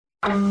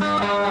This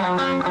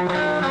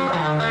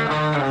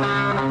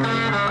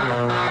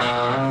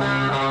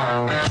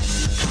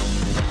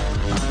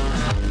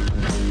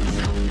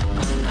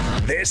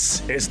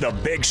is The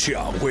Big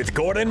Show with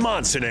Gordon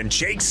Monson and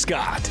Jake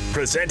Scott,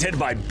 presented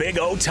by Big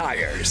O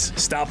Tires.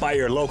 Stop by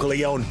your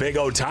locally owned Big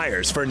O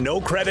Tires for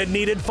no credit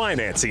needed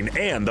financing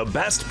and the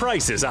best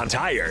prices on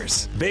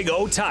tires. Big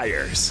O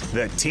Tires,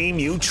 the team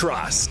you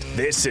trust.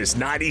 This is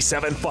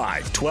 97.5,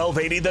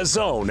 1280 The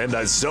Zone and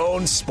The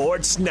Zone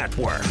Sports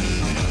Network.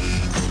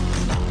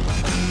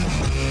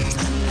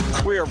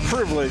 We are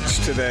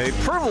privileged today,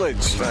 I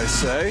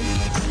say,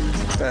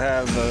 to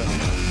have the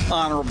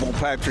Honorable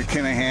Patrick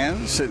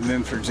Kinahan sitting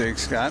in for Jake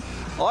Scott.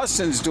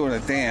 Austin's doing a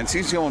dance.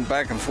 He's going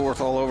back and forth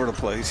all over the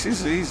place.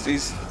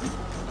 He's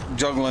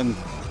juggling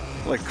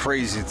like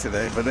crazy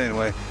today. But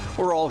anyway,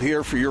 we're all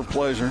here for your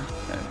pleasure.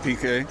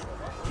 PK,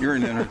 you're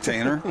an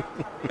entertainer.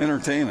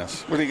 Entertain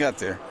us. What do you got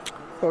there?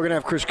 We're going to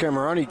have Chris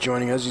Kamrani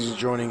joining us. He's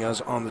joining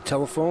us on the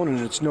telephone, and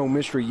it's no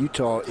mystery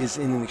Utah is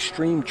in an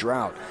extreme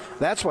drought.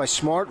 That's why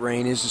Smart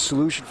Rain is the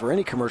solution for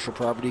any commercial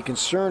property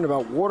concerned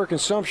about water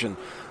consumption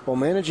while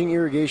managing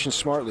irrigation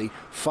smartly.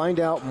 Find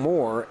out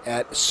more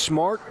at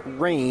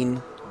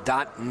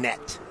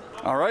smartrain.net.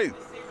 All right.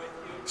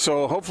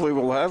 So hopefully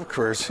we'll have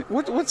Chris.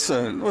 What's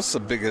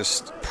the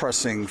biggest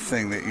pressing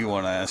thing that you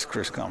want to ask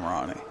Chris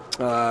Kamrani?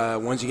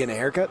 When's he getting a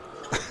haircut?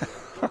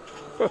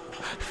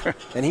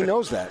 And he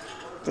knows that.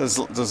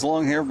 Does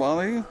long hair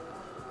bother you?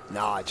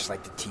 No, I just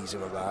like to tease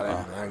him about it.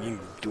 You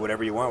can do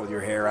whatever you want with your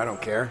hair. I don't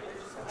care.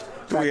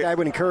 In fact, I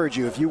would encourage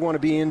you, if you want to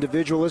be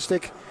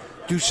individualistic,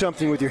 do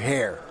something with your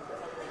hair.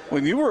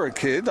 When you were a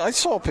kid, I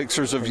saw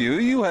pictures of you.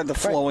 You had the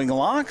flowing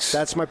locks.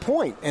 That's my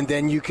point. And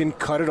then you can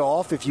cut it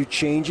off if you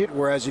change it,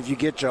 whereas if you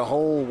get your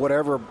whole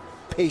whatever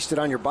pasted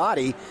on your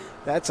body,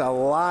 that's a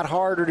lot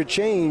harder to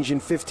change in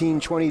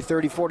 15, 20,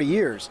 30, 40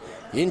 years.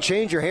 You didn't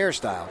change your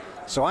hairstyle.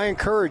 So I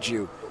encourage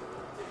you,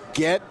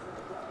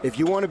 if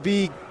you want to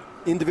be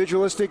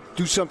individualistic,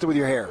 do something with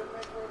your hair.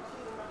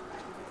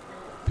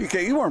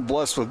 PK, you weren't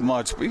blessed with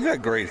much, but you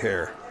got great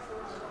hair.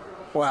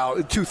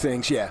 Well, two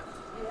things, yeah.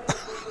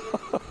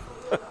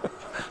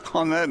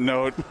 On that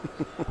note,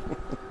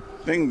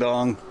 ding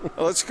dong.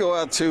 Let's go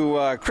out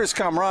to Chris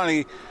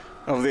Kamrani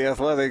of The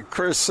Athletic.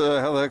 Chris,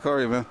 how the heck are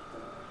you, man?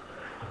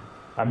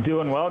 I'm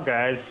doing well,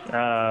 guys.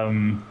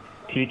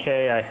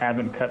 PK, I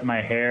haven't cut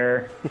my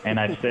hair, and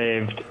I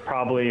saved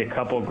probably a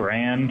couple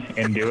grand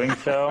in doing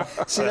so.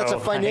 See, that's a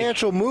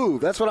financial move.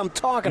 That's what I'm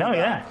talking about.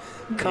 Yeah.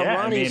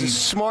 Kamrani is a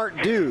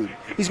smart dude.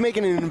 He's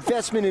making an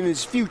investment in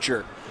his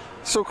future.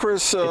 So,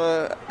 Chris,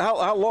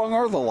 how long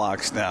are the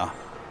locks now?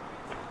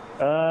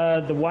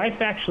 The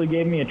wife actually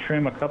gave me a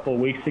trim a couple of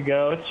weeks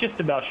ago. It's just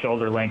about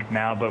shoulder length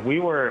now, but we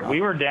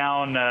were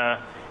down.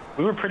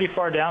 We were pretty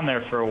far down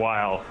there for a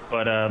while.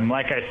 But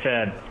like I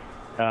said,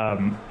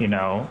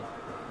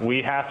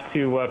 we have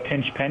to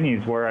pinch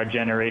pennies where our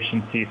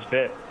generation sees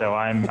fit. So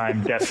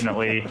I'm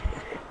definitely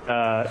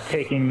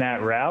taking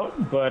that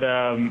route. But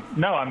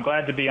no, I'm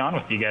glad to be on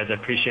with you guys. I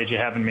appreciate you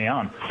having me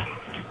on.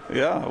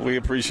 Yeah, we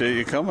appreciate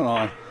you coming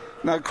on.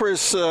 Now,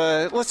 Chris,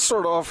 let's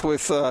start off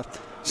with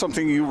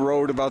something you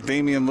wrote about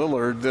Damian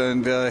Lillard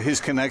and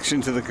his connection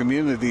to the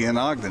community in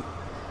Ogden.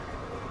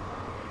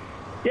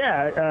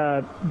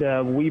 Yeah,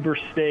 the Weber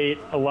State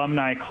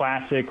Alumni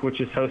Classic,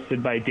 which is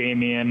hosted by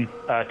Damian,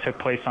 took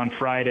place on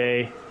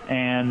Friday.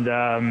 And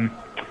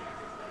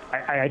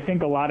I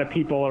think a lot of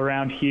people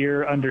around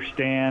here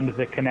understand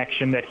the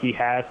connection that he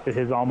has to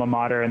his alma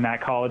mater in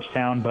that college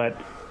town. But,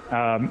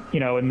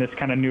 in this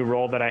kind of new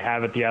role that I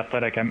have at The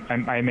Athletic,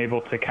 I'm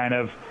able to kind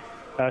of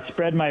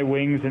spread my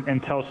wings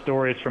and tell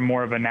stories from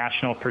more of a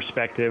national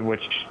perspective,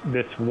 which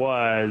this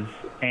was.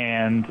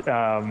 And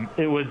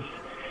it was,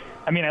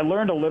 I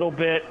learned a little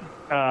bit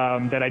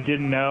that I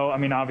didn't know.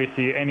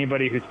 Obviously,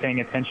 anybody who's paying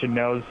attention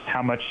knows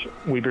how much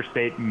Weber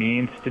State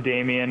means to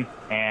Damian.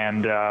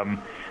 And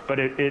but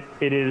it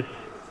is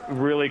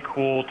really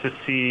cool to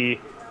see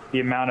the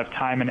amount of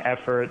time and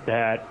effort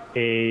that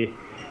a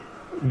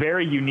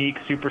very unique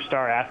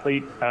superstar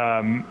athlete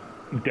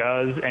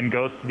does and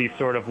goes to these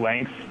sort of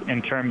lengths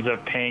in terms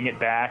of paying it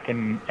back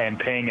and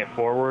paying it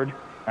forward.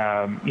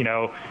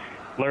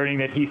 Learning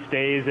that he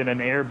stays in an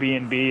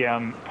Airbnb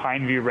on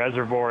Pineview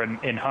Reservoir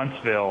in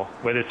Huntsville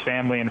with his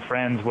family and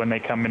friends when they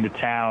come into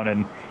town,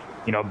 and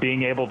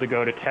being able to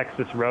go to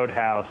Texas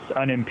Roadhouse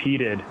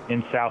unimpeded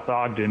in South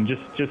Ogden,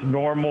 just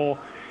normal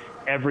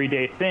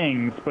everyday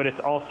things. But it's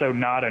also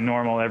not a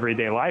normal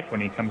everyday life when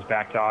he comes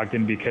back to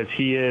Ogden, because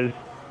he is,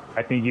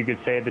 I think you could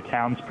say, the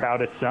town's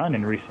proudest son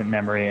in recent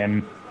memory.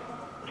 And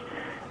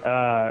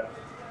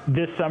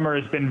this summer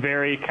has been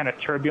very kind of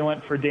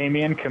turbulent for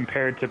Damian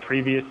compared to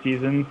previous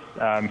seasons.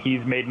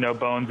 He's made no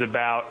bones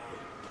about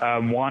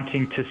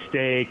wanting to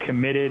stay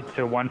committed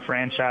to one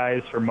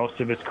franchise for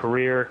most of his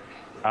career.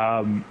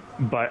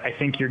 But I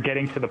think you're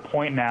getting to the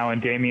point now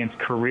in Damian's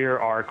career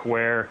arc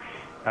where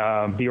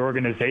the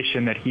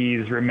organization that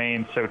he's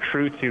remained so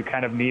true to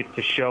kind of needs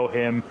to show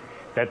him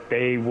that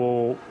they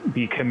will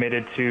be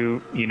committed to,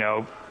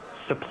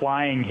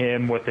 supplying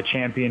him with a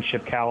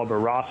championship caliber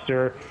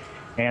roster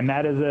And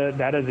that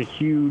is a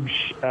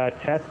huge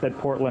test that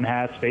Portland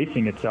has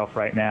facing itself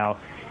right now.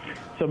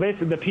 So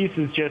basically, the piece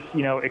is just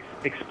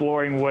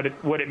exploring what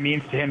it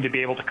means to him to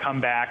be able to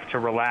come back, to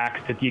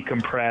relax, to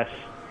decompress,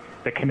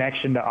 the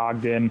connection to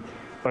Ogden,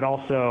 but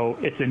also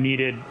it's a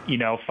needed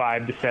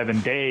 5 to 7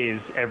 days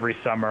every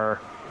summer,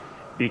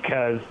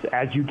 because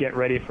as you get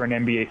ready for an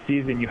NBA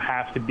season, you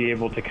have to be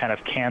able to kind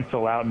of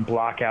cancel out and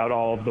block out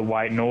all of the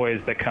white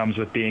noise that comes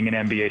with being an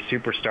NBA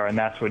superstar, and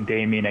that's what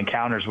Damian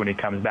encounters when he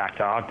comes back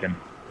to Ogden.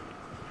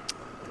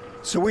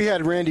 So we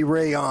had Randy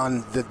Ray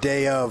on the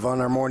day of on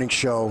our morning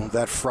show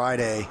that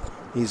Friday.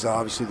 He's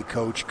obviously the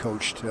coached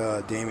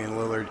Damian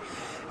Lillard.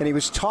 And he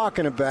was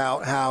talking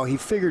about how he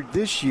figured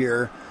this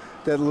year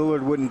that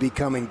Lillard wouldn't be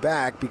coming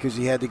back because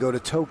he had to go to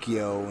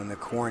Tokyo and the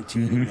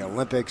quarantine and the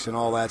Olympics and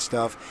all that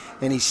stuff.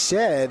 And he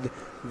said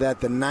that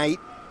the night,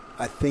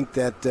 I think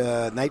that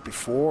night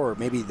before or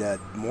maybe the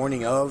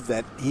morning of,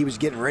 that he was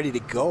getting ready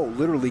to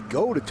literally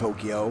go to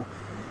Tokyo.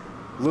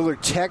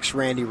 Lillard texts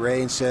Randy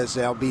Ray and says,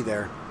 I'll be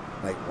there.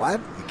 Like, what?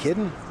 You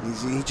kidding?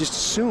 He just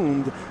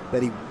assumed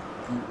that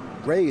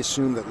Ray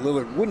assumed that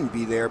Lillard wouldn't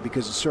be there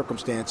because the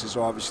circumstances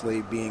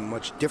obviously being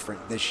much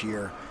different this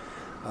year.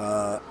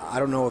 I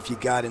don't know if you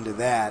got into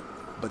that,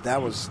 but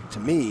that was, to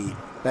me,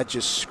 that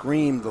just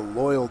screamed the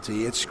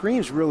loyalty. It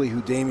screams really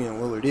who Damian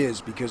Lillard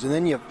is, because, and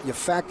then you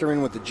factor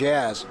in with the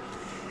Jazz,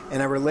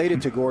 and I relate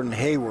it to Gordon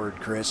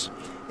Hayward, Chris,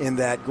 in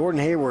that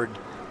Gordon Hayward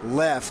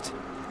left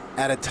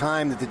at a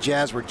time that the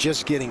Jazz were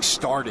just getting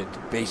started,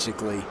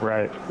 basically.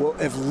 Right. Well,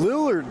 if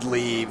Lillard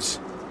leaves,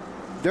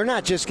 they're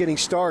not just getting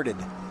started.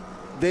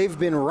 They've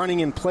been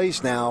running in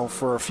place now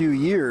for a few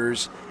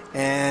years,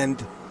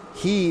 and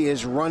he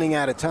is running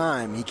out of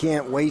time. He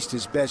can't waste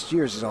his best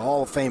years as a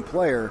Hall of Fame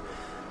player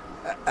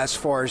as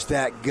far as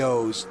that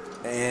goes.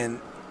 And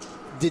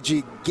did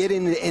you get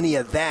into any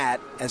of that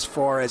as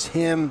far as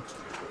him?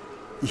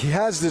 He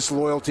has this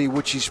loyalty,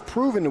 which he's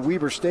proven to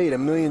Weber State a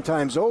million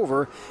times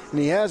over,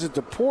 and he has it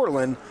to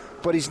Portland,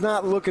 but he's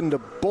not looking to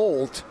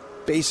bolt,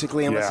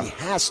 basically, unless he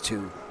has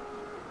to.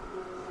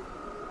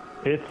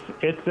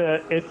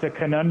 It's a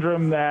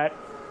conundrum that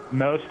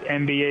most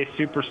NBA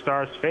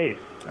superstars face,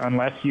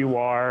 unless you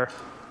are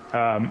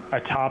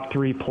a top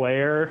 3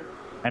 player.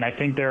 And I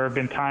think there have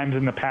been times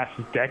in the past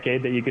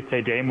decade that you could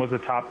say Dame was a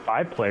top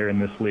 5 player in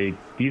this league.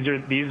 These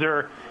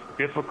are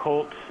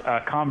difficult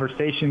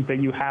conversations that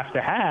you have to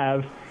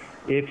have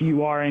if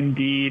you are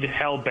indeed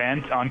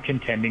hell-bent on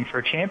contending for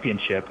a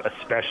championship,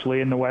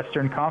 especially in the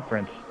Western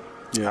Conference.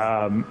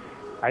 Yeah.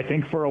 I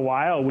think for a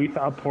while we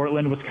thought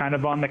Portland was kind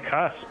of on the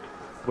cusp.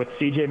 With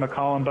C.J.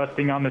 McCollum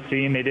busting on the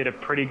scene, they did a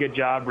pretty good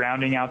job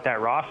rounding out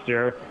that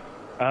roster.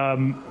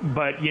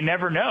 But you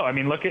never know. I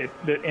mean, look at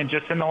and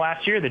just in the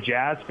last year, the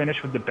Jazz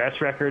finished with the best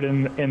record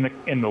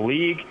in the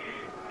league.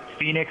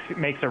 Phoenix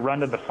makes a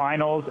run to the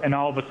finals, and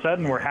all of a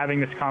sudden we're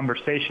having this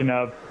conversation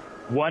of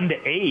 1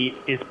 to 8.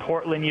 Is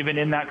Portland even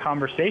in that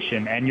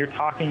conversation? And you're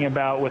talking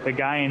about with a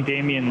guy in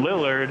Damian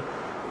Lillard,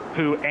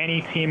 who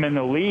any team in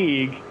the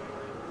league,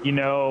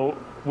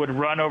 would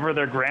run over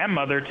their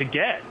grandmother to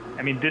get.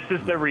 I mean, this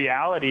is the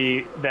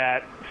reality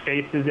that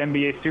faces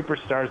NBA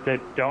superstars that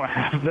don't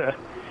have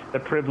the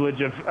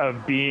privilege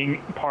of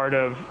being part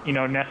of,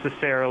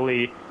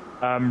 necessarily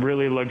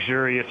really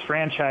luxurious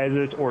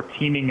franchises or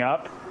teaming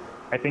up.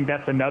 I think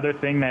that's another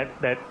thing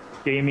that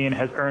Damian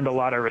has earned a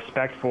lot of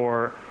respect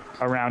for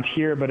around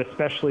here, but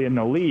especially in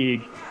the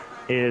league,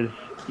 is,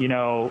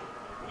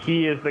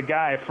 he is the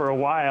guy for a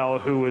while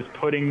who was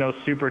putting those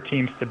super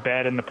teams to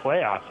bed in the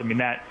playoffs. I mean,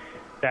 that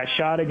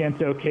shot against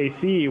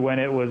OKC when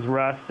it was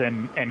Russ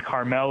and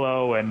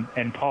Carmelo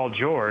and Paul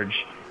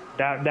George,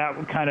 that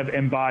kind of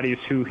embodies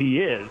who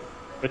he is.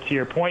 But to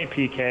your point,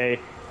 PK,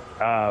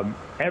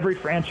 every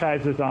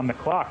franchise is on the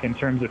clock in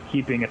terms of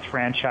keeping its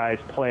franchise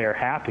player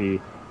happy.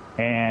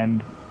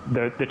 And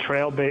the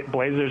Trail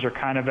Blazers are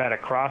kind of at a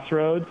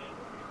crossroads,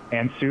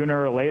 and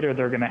sooner or later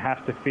they're going to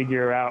have to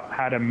figure out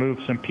how to move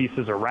some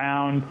pieces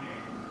around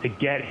to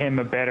get him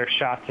a better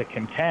shot to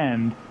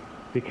contend,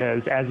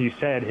 because, as you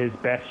said, his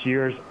best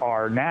years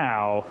are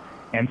now,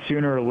 and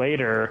sooner or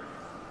later,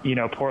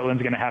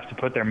 Portland's going to have to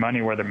put their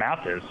money where their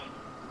mouth is.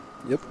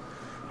 Yep.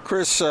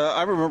 Chris,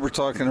 I remember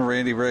talking to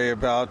Randy Ray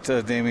about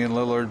Damian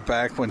Lillard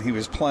back when he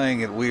was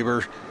playing at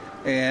Weber.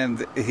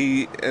 And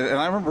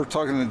I remember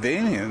talking to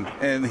Damian,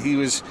 and he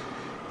was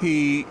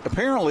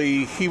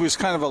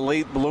kind of a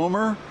late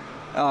bloomer,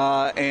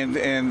 and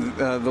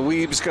the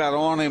Weebs got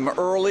on him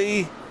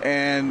early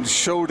and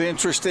showed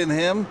interest in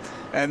him,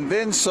 and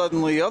then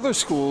suddenly other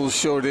schools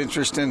showed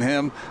interest in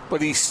him, but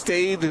he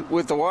stayed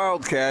with the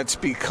Wildcats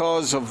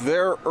because of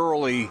their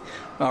early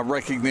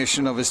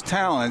recognition of his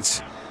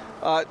talents.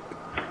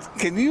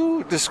 Can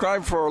you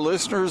describe for our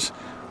listeners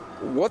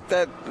what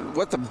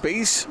the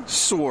base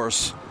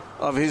source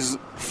of his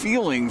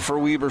feeling for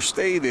Weber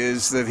State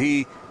is that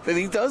he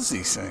does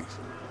these things?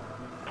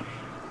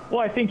 Well,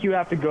 I think you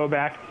have to go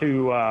back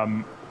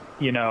to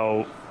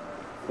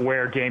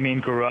where Damian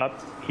grew up.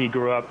 He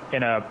grew up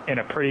in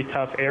a pretty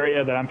tough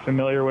area that I'm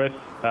familiar with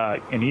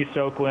in East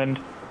Oakland.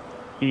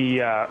 he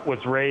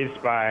was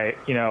raised by,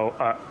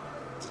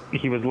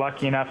 he was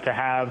lucky enough to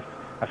have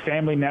a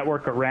family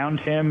network around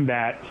him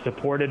that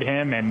supported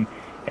him and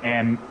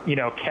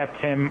kept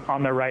him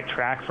on the right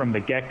track from the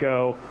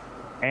get-go.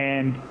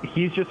 And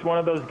he's just one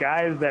of those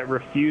guys that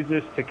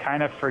refuses to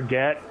kind of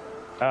forget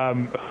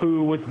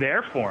who was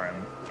there for him.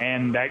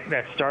 And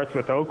that starts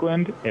with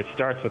Oakland. It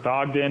starts with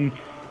Ogden.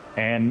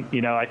 And,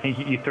 I think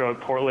you throw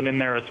Portland in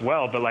there as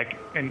well. But,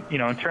 in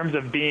terms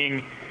of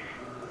being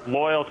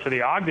loyal to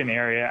the Ogden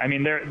area, I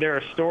mean, there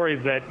are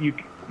stories that you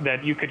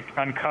could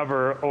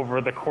uncover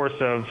over the course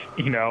of,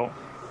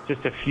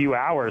 just a few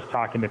hours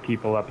talking to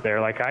people up there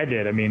like I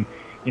did. I mean,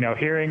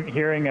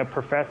 hearing a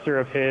professor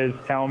of his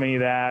tell me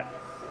that,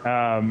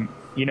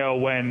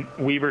 when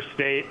Weber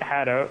State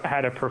had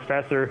a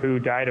professor who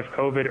died of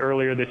COVID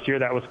earlier this year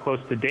that was close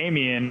to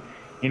Damien,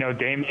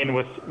 Damien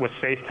was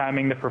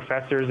FaceTiming the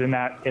professors in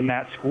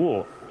that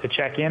school to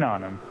check in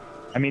on him.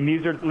 I mean,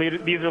 these are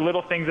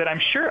little things that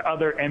I'm sure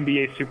other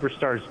NBA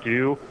superstars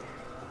do,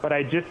 but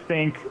I just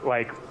think,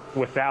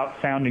 without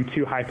sounding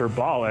too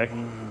hyperbolic,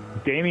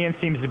 Damien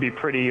seems to be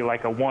pretty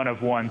like a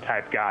one-of-one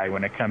type guy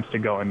when it comes to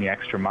going the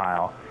extra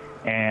mile.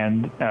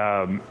 And,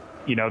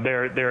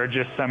 there are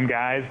just some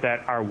guys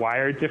that are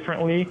wired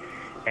differently,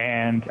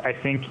 and I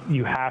think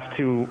you have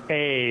to,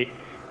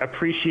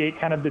 appreciate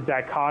kind of the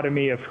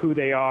dichotomy of who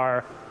they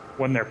are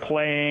when they're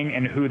playing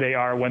and who they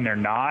are when they're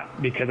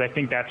not, because I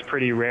think that's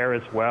pretty rare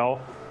as well.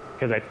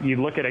 Because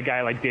you look at a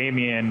guy like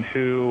Damien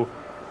who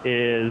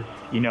is,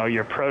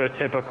 your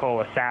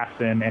prototypical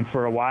assassin, and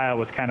for a while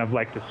was kind of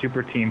like the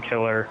super team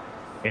killer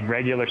in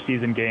regular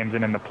season games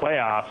and in the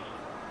playoffs.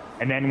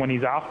 And then when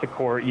he's off the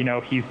court,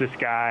 he's this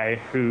guy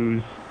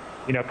who's,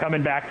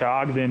 coming back to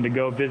Ogden to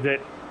go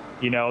visit,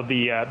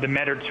 the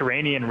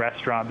Mediterranean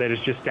restaurant that is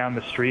just down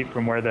the street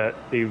from where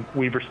the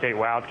Weber State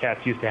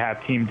Wildcats used to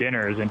have team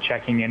dinners, and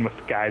checking in with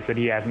guys that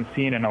he hasn't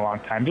seen in a long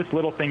time. Just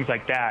little things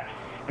like that.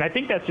 And I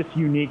think that's just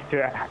unique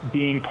to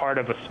being part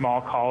of a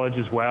small college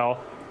as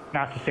well.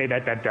 Not to say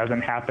that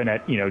doesn't happen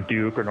at,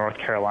 Duke or North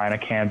Carolina,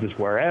 Kansas,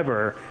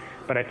 wherever,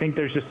 but I think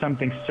there's just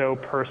something so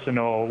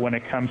personal when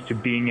it comes to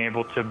being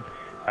able to,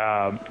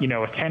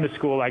 attend a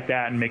school like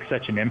that and make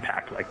such an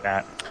impact like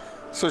that.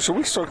 So should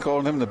we start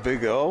calling him the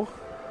Big O?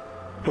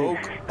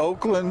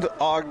 Oakland,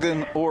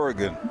 Ogden,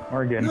 Oregon.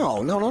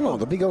 No.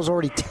 The Big O's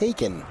already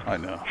taken. I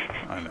know.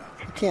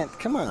 You can't,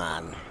 come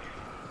on. You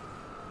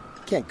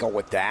can't go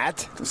with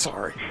that.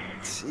 Sorry.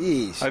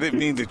 Jeez. I didn't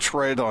mean to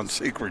tread on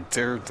sacred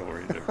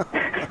territory there.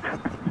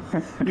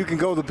 You can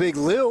go the Big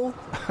Lil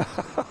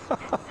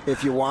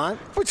if you want.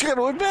 But you got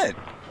to admit,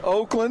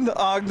 Oakland,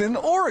 Ogden,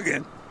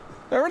 Oregon.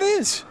 There it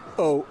is.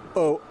 Oh.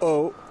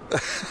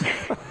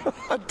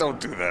 Don't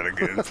do that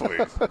again,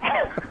 please.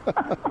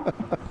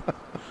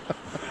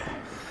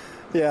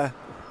 Yeah,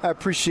 I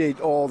appreciate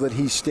all that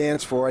he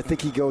stands for. I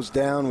think he goes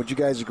down, would you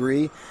guys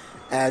agree,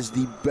 as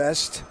the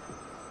best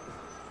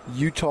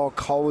Utah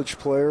college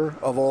player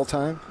of all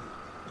time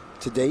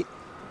to date?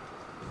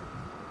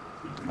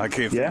 I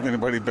can't think of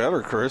anybody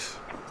better, Chris.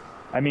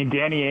 I mean,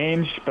 Danny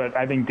Ainge, but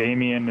I think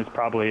Damien is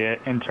probably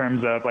it in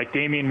terms of,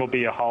 Damien will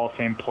be a Hall of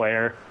Fame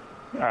player.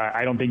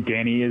 I don't think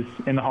Danny is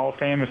in the Hall of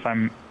Fame.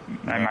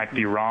 I might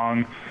be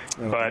wrong,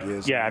 but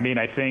I mean,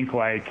 I think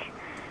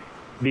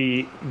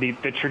the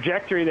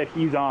trajectory that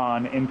he's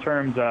on in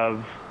terms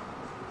of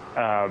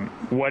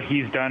what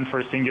he's done for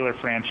a singular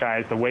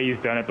franchise, the way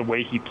he's done it, the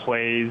way he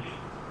plays,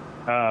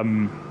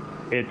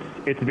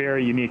 it's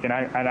very unique. And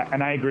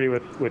I agree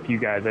with you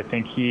guys. I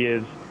think he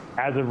is,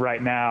 as of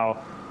right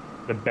now,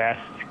 the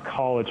best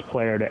college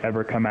player to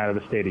ever come out of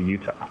the state of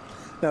Utah.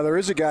 Now, there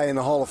is a guy in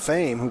the Hall of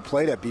Fame who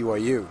played at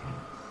BYU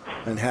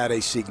and had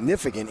a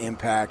significant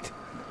impact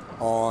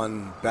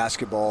on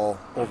basketball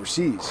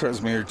overseas.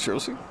 Kazmir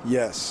Chelsea?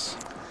 Yes.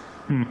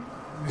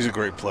 He's a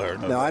great player.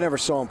 Now, I never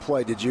saw him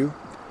play. Did you?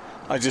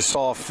 I just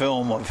saw a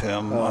film of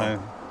him.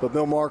 But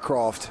Bill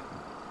Marcroft,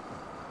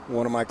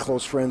 one of my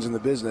close friends in the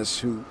business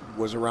who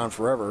was around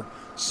forever,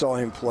 saw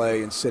him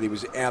play and said he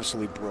was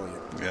absolutely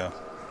brilliant.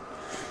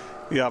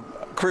 Yeah,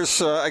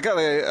 Chris, I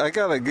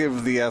gotta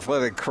give the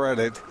Athletic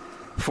credit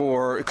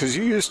because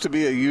you used to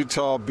be a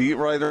Utah beat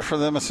writer for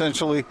them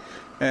essentially,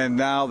 and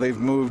now they've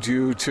moved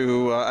you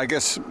to I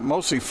guess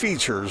mostly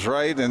features,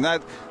 right? And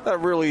that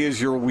really is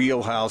your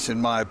wheelhouse,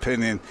 in my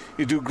opinion.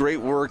 You do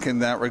great work in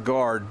that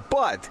regard,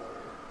 but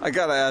I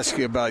got to ask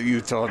you about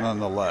Utah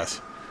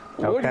nonetheless.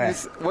 Okay.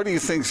 What do you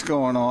think's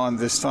going on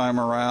this time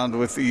around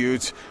with the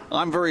Utes?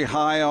 I'm very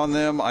high on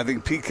them. I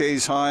think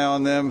PK's high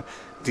on them.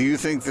 Do you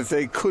think that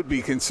they could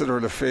be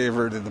considered a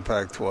favorite in the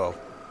Pac-12?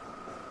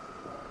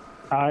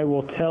 I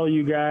will tell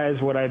you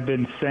guys what I've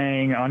been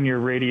saying on your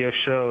radio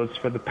shows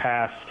for the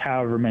past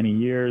however many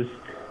years.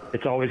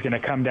 It's always going to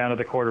come down to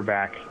the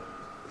quarterback.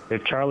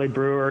 If Charlie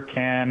Brewer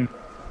can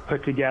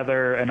put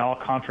together an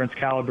all-conference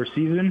caliber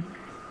season,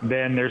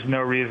 then there's no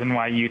reason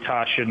why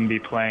Utah shouldn't be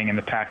playing in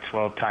the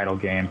Pac-12 title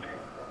game.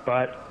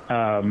 But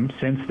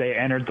since they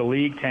entered the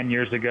league 10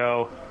 years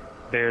ago,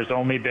 there's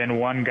only been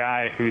one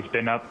guy who's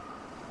been up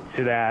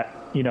to that,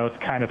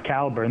 kind of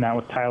caliber, and that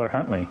was Tyler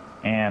Huntley.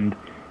 And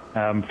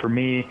For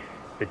me,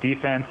 the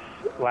defense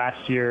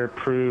last year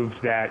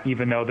proved that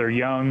even though they're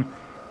young,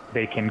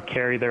 they can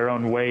carry their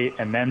own weight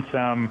and then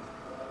some.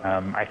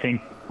 I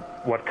think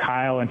what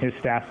Kyle and his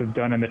staff have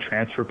done in the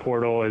transfer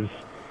portal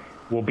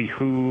will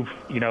behoove,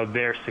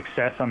 their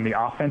success on the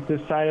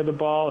offensive side of the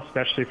ball,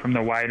 especially from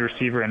the wide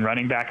receiver and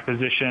running back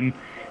position.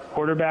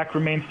 Quarterback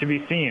remains to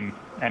be seen.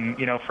 And,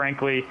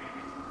 frankly,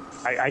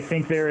 I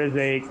think there is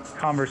a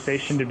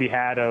conversation to be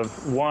had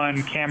of,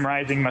 one, Cam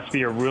Rising must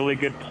be a really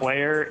good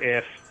player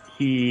if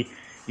he,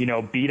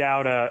 beat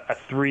out a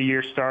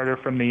 3-year starter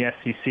from the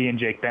SEC and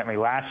Jake Bentley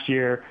last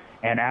year.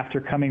 And after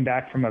coming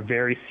back from a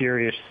very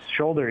serious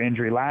shoulder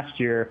injury last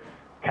year,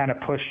 kind of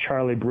pushed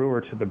Charlie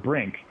Brewer to the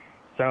brink.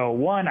 So,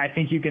 one, I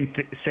think you can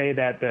say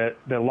that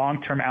the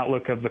long-term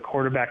outlook of the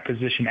quarterback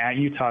position at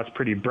Utah is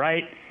pretty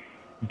bright.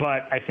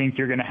 But I think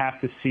you're going to have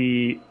to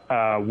see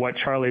what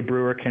Charlie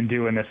Brewer can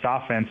do in this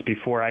offense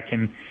before I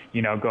can,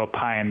 go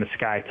pie in the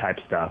sky type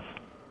stuff.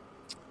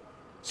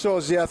 So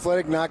is the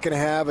Athletic not going to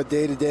have a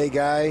day-to-day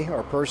guy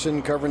or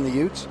person covering the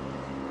Utes?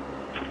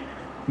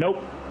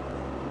 Nope.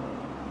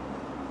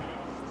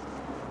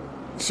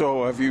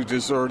 So have you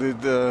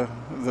deserted the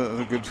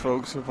good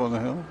folks up on the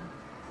Hill?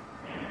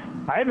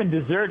 I haven't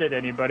deserted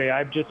anybody.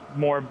 I've just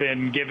more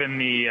been given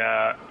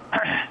the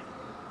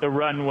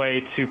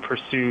runway to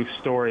pursue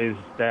stories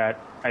that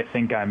I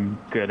think I'm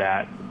good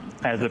at,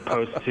 as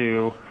opposed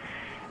to,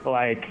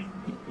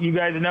 you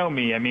guys know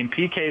me. I mean,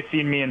 PK's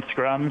seen me in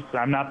scrums.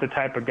 I'm not the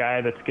type of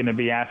guy that's going to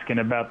be asking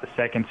about the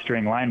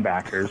second-string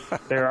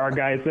linebackers. There are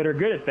guys that are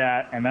good at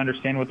that and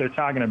understand what they're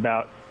talking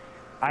about.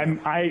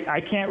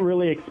 I can't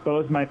really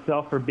expose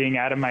myself for being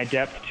out of my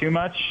depth too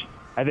much.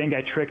 I think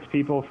I tricked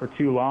people for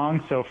too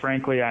long, so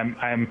frankly,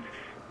 I'm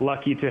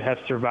lucky to have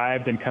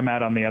survived and come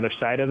out on the other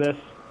side of this.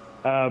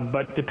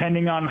 But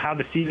depending on how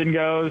the season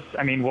goes,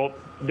 I mean,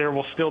 there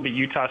will still be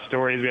Utah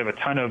stories. We have a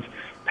ton of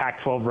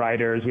Pac-12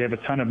 writers. We have a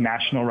ton of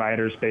national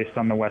writers based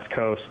on the West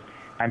Coast.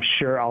 I'm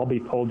sure I'll be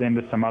pulled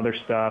into some other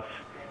stuff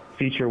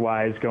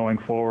feature-wise going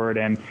forward,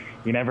 and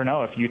you never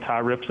know if Utah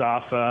rips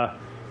off.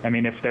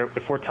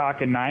 If we're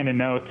talking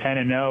 9-0,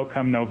 10-0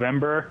 come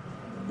November,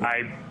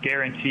 I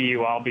guarantee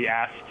you I'll be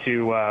asked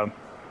to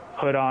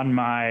put on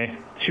my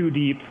too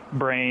deep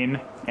brain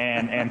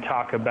and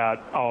talk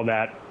about all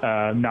that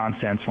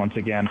nonsense once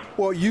again.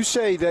 Well, you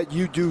say that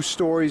you do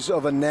stories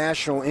of a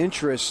national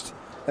interest,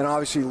 and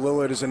obviously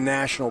Lillard is a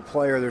national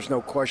player. There's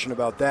no question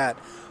about that.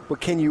 But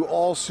can you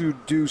also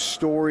do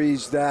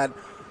stories that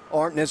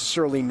aren't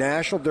necessarily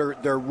national?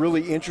 They're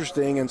really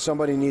interesting, and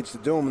somebody needs to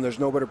do them, and there's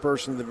no better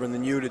person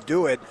than you to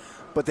do it.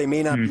 But they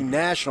may not be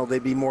national.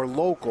 They'd be more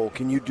local.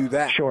 Can you do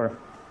that? Sure.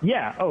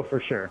 Yeah. Oh,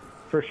 for sure.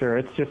 For sure.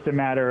 It's just a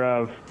matter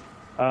of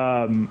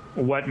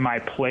what my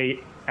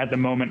plate at the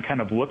moment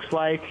kind of looks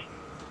like.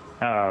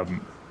 I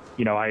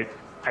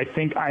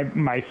think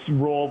my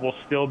role will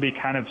still be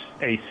kind of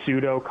a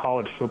pseudo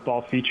college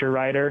football feature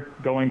writer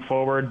going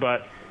forward,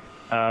 but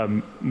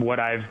what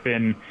I've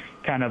been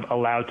kind of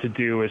allowed to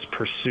do is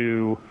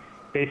pursue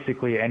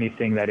basically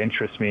anything that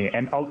interests me.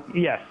 And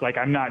yes,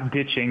 I'm not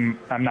ditching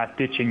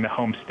the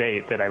home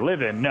state that I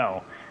live in,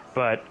 no,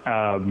 but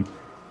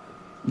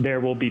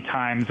there will be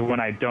times when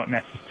I don't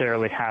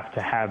necessarily have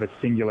to have a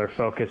singular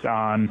focus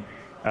on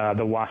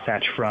the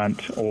Wasatch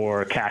Front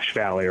or Cache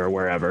Valley or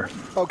wherever.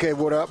 Okay,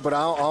 but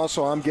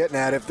I'm getting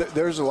at, if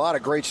there's a lot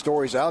of great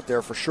stories out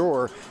there for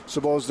sure.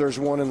 Suppose there's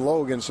one in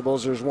Logan.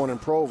 Suppose there's one in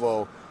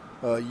Provo.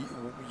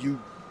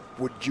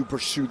 Would you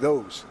pursue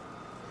those?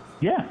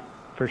 Yeah,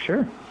 for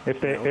sure. I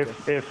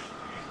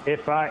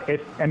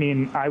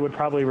would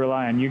probably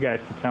rely on you guys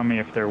to tell me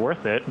if they're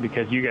worth it,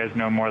 because you guys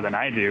know more than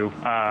I do.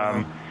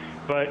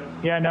 But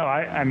yeah, no,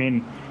 I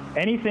mean,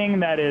 anything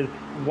that is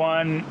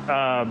one,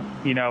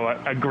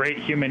 a great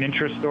human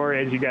interest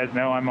story, as you guys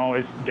know, I'm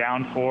always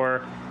down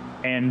for,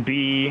 and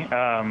B,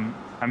 I'm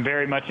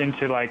very much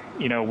into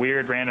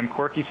weird, random,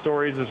 quirky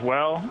stories as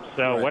well.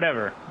 So right.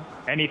 Whatever,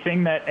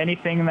 anything that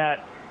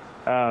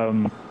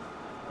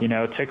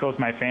tickles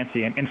my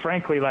fancy, and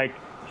frankly, to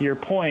your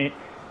point,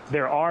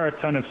 there are a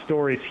ton of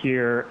stories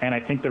here, and I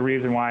think the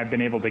reason why I've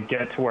been able to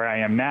get to where I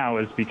am now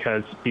is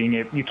because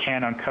you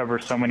can uncover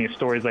so many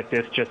stories like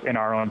this just in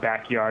our own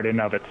backyard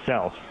in of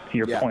itself. To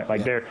your point,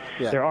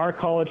 there are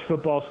college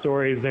football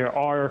stories, there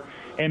are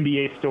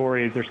NBA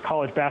stories, there's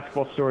college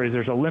basketball stories,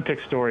 there's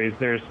Olympic stories,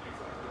 there's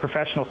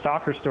professional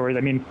soccer stories.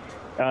 I mean,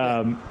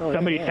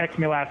 somebody texted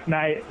me last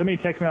night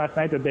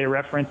that they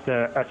referenced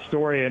a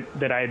story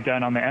that I had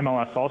done on the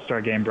MLS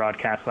All-Star Game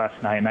broadcast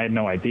last night, and I had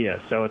no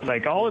idea. So it's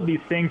all of these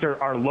things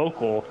are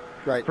local,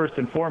 right, first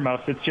and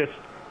foremost. It's just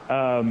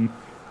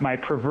my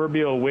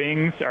proverbial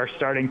wings are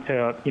starting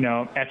to,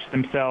 etch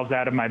themselves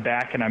out of my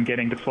back, and I'm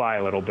getting to fly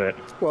a little bit.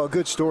 Well, a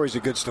good story is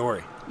a good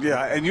story.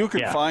 Yeah, and you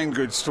can find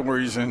good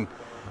stories in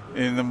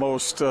the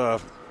most,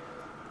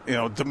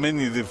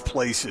 diminutive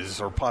places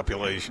or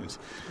populations.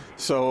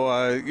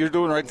 So you're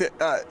doing right there.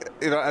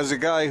 As a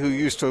guy who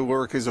used to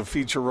work as a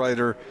feature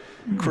writer,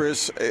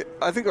 Chris,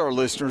 I think our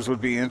listeners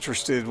would be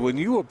interested when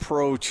you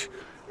approach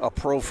a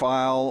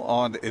profile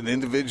on an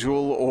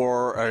individual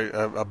or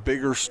a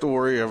bigger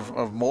story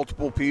of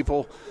multiple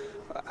people.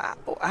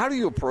 How do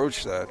you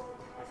approach that?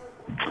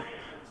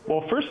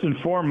 Well, first and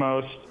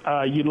foremost,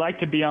 you'd like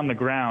to be on the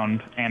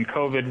ground, and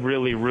COVID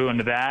really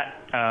ruined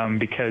that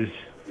because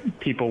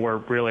people were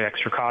really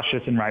extra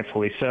cautious, and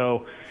rightfully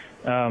so.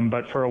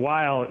 But for a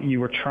while,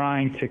 you were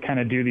trying to kind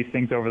of do these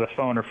things over the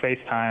phone or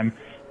FaceTime.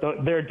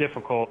 They're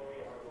difficult.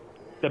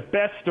 The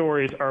best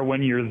stories are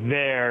when you're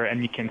there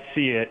and you can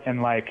see it, and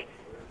the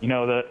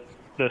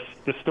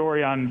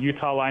story on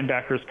Utah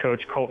linebackers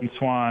coach Colton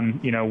Swan,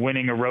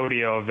 winning a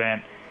rodeo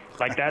event.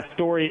 Like, that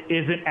story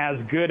isn't as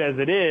good as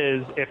it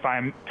is if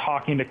I'm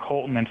talking to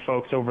Colton and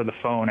folks over the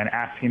phone and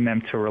asking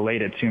them to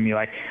relate it to me.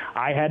 Like,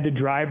 I had to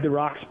drive to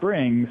Rock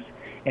Springs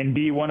and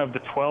be one of the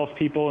 12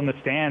 people in the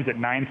stands at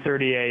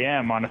 9:30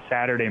 a.m. on a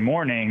Saturday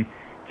morning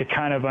to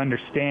kind of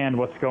understand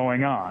what's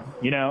going on.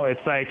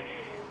 It's like,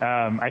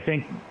 I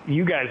think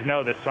you guys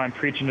know this, so I'm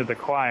preaching to the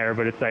choir,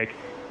 but it's like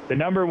the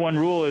number one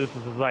rule is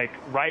like,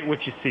 write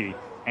what you see.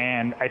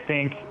 And I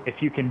think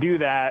if you can do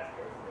that,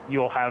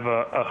 you'll have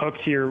a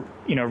hook to your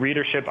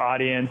readership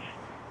audience,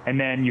 and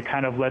then you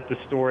kind of let the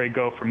story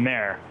go from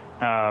there.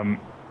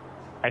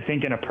 I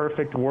think in a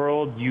perfect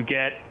world, you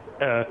get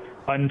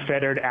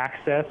unfettered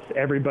access.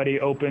 Everybody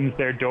opens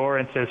their door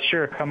and says,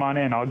 sure, come on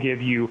in. I'll give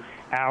you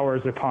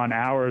hours upon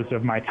hours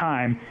of my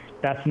time.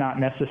 That's not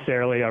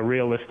necessarily a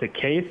realistic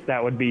case.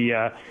 That would be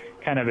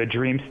kind of a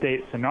dream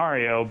state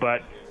scenario.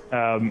 But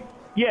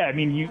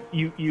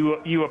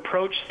you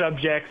approach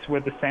subjects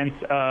with a sense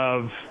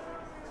of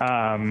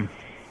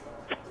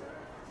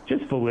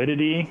just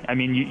validity. I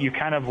mean, you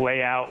kind of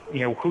lay out,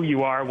 who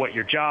you are, what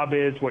your job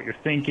is, what you're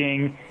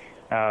thinking.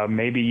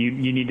 Maybe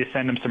you need to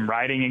send them some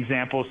writing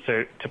examples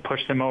to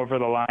push them over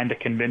the line to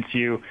convince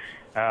you.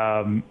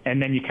 And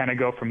then you kind of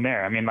go from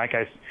there. I mean, like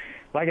I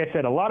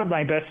said, a lot of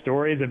my best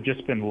stories have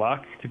just been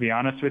luck, to be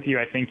honest with you.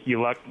 I think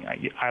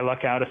I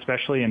luck out,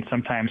 especially, and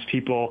sometimes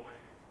people,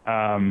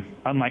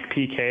 unlike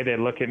PK, they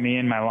look at me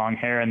and my long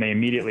hair and they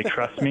immediately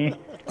trust me.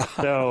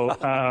 So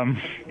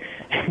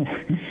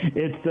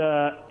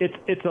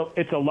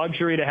it's a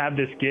luxury to have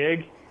this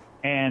gig,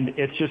 and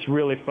it's just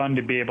really fun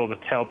to be able to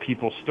tell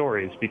people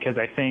stories, because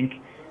I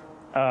think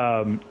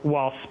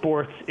while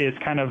sports is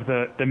kind of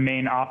the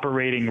main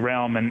operating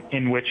realm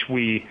in which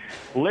we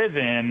live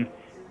in,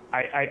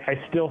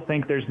 I still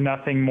think there's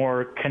nothing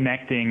more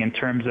connecting in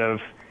terms of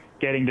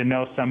getting to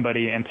know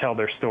somebody and tell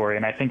their story.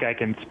 And I think I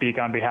can speak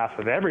on behalf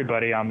of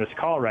everybody on this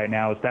call right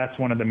now, is that's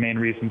one of the main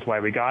reasons why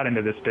we got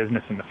into this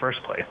business in the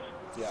first place.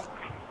 Yeah.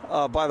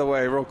 By the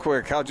way, real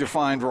quick, how'd you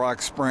find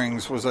Rock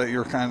Springs? Was that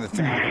your kind of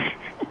thing?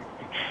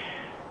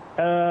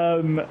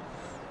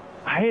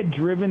 I had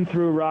driven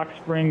through Rock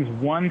Springs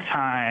one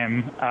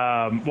time.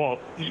 Well,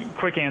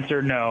 quick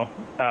answer, no.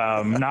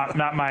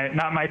 Not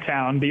my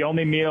town. The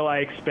only meal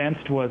I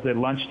expensed was a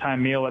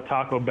lunchtime meal at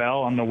Taco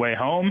Bell on the way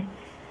home.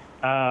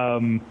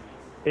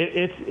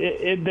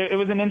 It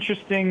was an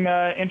interesting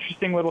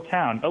little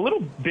town. A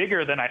little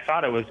bigger than I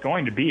thought it was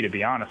going to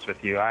be honest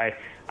with you. I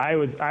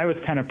was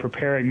kind of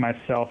preparing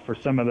myself for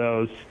some of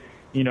those,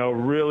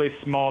 really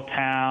small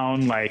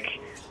town, like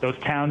those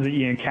towns that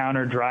you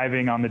encounter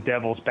driving on the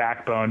Devil's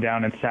Backbone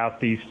down in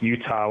southeast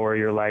Utah, where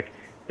you're like,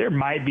 there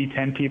might be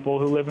 10 people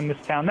who live in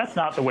this town. That's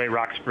not the way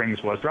Rock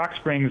Springs was. Rock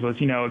Springs was,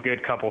 a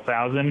good couple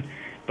thousand,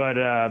 but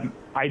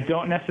I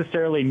don't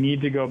necessarily need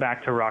to go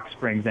back to Rock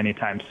Springs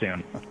anytime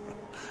soon.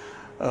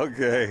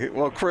 Okay.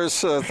 Well,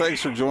 Chris,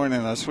 thanks for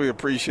joining us. We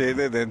appreciate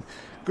it, and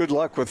good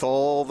luck with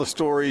all the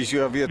stories you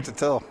have yet to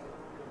tell.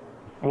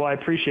 Well, I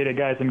appreciate it,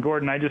 guys. And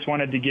Gordon, I just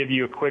wanted to give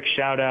you a quick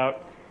shout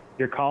out.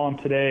 Your column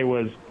today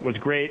was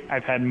great.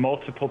 I've had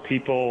multiple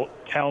people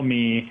tell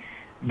me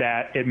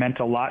that it meant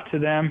a lot to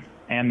them,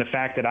 and the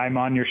fact that I'm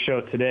on your show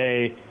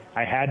today,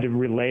 I had to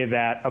relay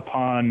that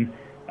upon,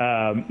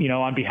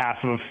 on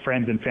behalf of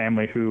friends and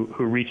family who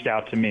reached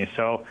out to me.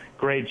 So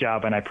great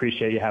job, and I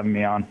appreciate you having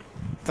me on.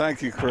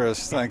 Thank you,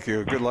 Chris. Thank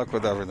you. Good luck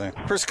with everything.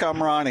 Chris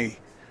Kamrani,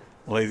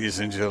 ladies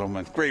and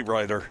gentlemen, great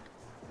writer.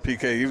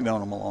 PK, you've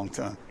known him a long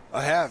time.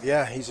 I have,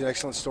 yeah. He's an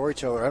excellent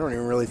storyteller. I don't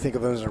even really think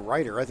of him as a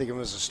writer. I think of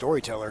him as a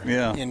storyteller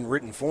in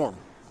written form.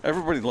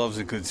 Everybody loves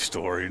a good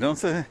story, don't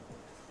they?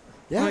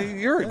 Yeah. Well,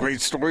 you're a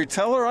great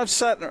storyteller. I've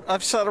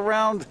sat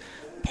around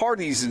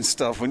parties and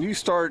stuff. When you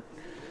start,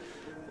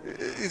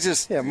 it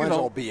just mine's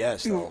all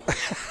BS though.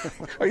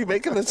 Are you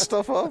making that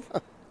stuff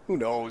up? Who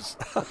knows?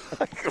 I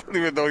don't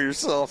even know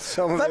yourself.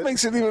 That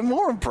makes it even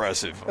more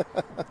impressive.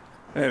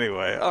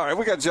 Anyway, all right,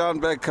 we got John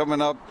Beck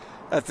coming up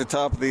at the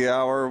top of the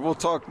hour. We'll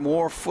talk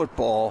more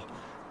football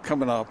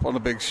coming up on the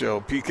big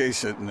show. PK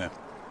sitting in.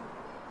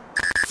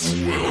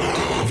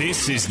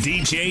 This is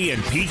DJ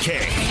and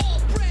PK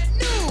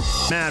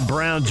Matt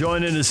Brown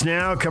joining us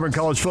now, covering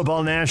college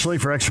football nationally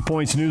for Extra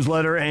Points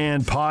newsletter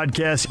and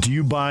podcast. Do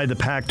you buy the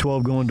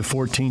Pac-12 going to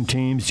 14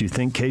 teams? Do you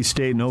think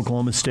K-State and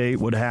Oklahoma State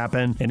would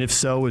happen? And if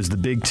so, is the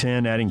Big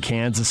Ten adding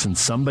Kansas and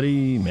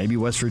somebody, maybe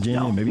West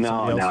Virginia, maybe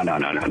somebody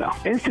else? No.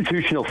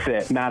 Institutional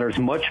fit matters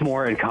much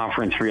more in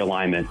conference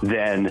realignment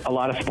than a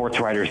lot of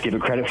sports writers give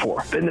it credit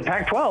for. In the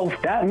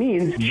Pac-12, that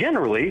means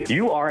generally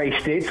you are a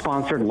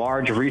state-sponsored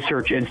large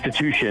research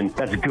institution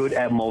that's good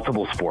at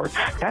multiple sports.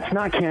 That's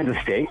not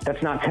Kansas State.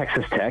 That's not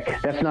Texas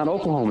Tech. That's not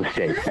Oklahoma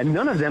State. And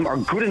none of them are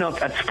good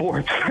enough at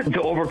sports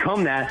to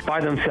overcome that by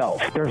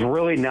themselves. There's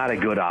really not a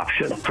good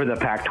option for the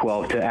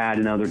Pac-12 to add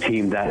another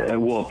team that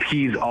will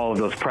appease all of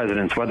those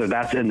presidents, whether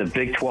that's in the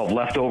Big 12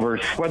 leftovers,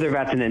 whether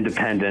that's an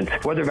independent,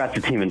 whether that's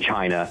a team in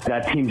China.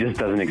 That team just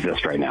doesn't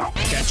exist right now.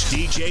 Catch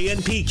DJ and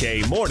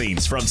PK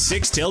mornings from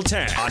 6 till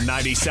 10 on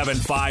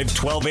 97.5,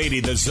 1280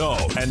 The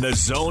Zone and The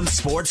Zone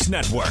Sports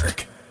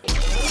Network.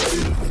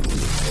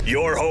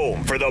 Your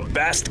home for the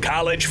best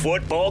college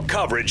football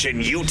coverage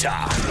in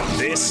Utah.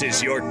 This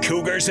is your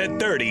Cougars at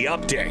 30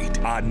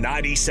 update on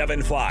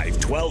 97.5,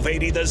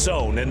 1280 The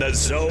Zone and The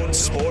Zone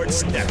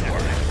Sports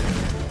Network.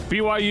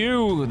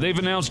 BYU, they've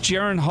announced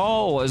Jaren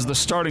Hall as the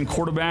starting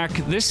quarterback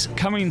this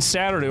coming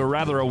Saturday, or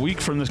rather a week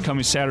from this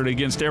coming Saturday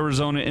against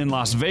Arizona in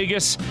Las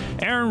Vegas.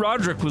 Aaron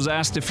Roderick was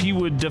asked if he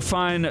would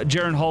define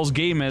Jaren Hall's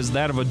game as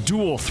that of a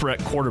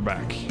dual-threat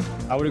quarterback.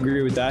 I would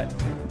agree with that.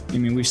 I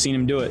mean, we've seen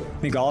him do it.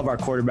 I think all of our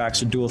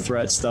quarterbacks are dual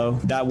threats, though.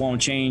 That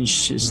won't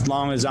change. As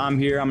long as I'm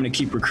here, I'm going to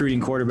keep recruiting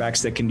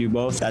quarterbacks that can do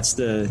both. That's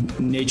the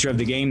nature of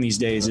the game these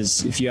days,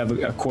 is if you have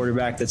a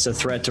quarterback that's a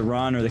threat to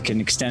run or that can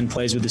extend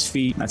plays with his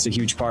feet, that's a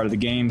huge part of the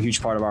game, huge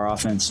part of our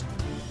offense.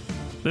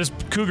 This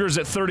Cougars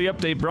at 30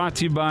 update brought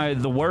to you by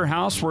The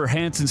Warehouse, where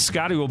Hans and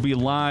Scotty will be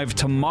live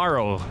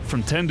tomorrow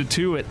from 10 to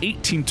 2 at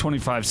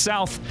 1825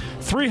 South,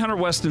 300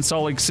 West in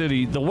Salt Lake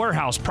City. The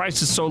Warehouse,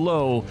 price is so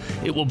low,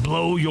 it will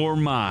blow your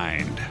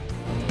mind.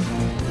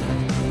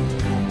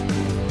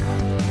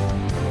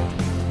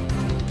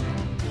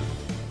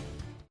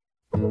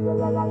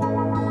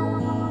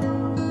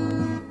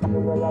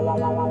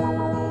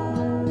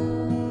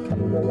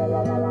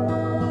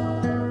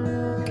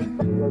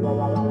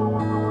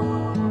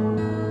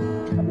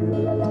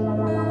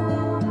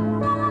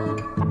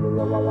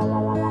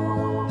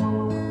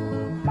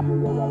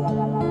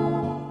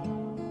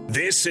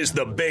 This is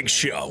The Big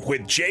Show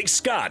with Jake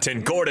Scott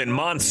and Gordon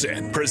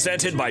Monson,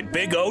 presented by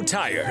Big O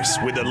Tires,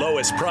 with the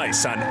lowest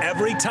price on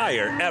every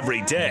tire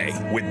every day,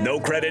 with no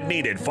credit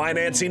needed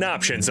financing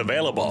options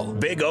available.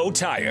 Big O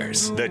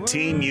Tires, the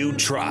team you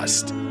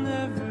trust.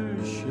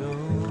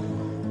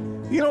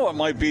 You know what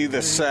might be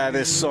the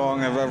saddest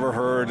song I've ever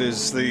heard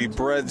is the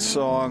Bread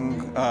song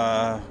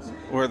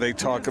where they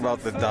talk about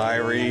the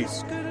diary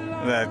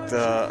that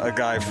a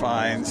guy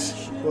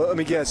finds. Well, let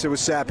me guess, it was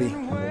sappy.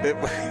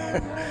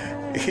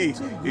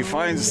 He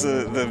finds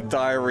the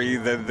diary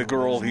that the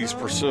girl he's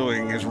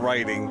pursuing is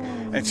writing,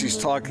 and she's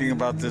talking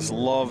about this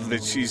love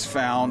that she's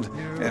found.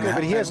 And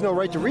but he has no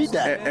right to read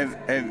that.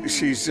 And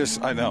she's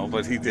just, I know,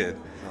 but he did.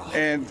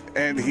 And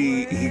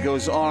he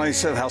goes on, he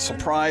said how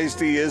surprised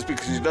he is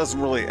because she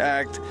doesn't really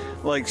act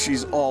like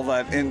she's all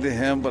that into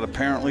him, but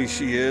apparently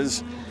she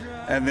is.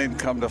 And then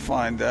come to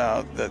find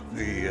out that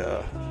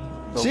the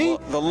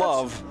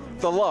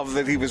love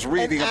that he was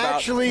reading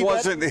about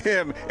wasn't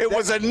him. It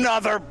was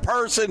another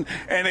person,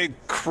 and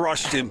it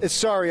crushed him.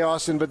 Sorry,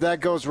 Austin, but that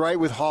goes right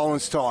with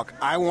Holland's talk.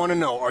 I want to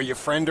know, are you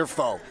friend or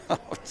foe?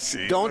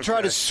 Don't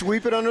try to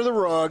sweep it under the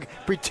rug,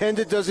 pretend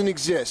it doesn't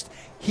exist.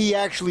 He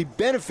actually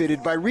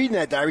benefited by reading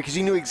that diary because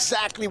he knew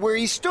exactly where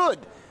he stood.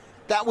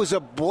 That was a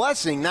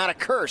blessing, not a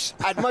curse.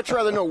 I'd much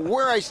rather know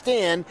where I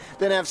stand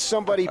than have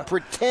somebody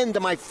pretend to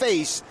my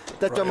face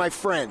that they're my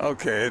friend.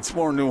 Okay, it's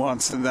more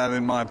nuanced than that,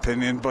 in my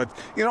opinion. But,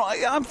 you know,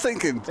 I'm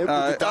thinking... With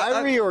the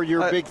diary or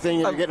your big thing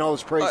you're getting all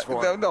this praise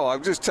for? No,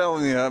 I'm just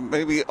telling you,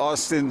 maybe,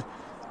 Austin,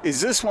 is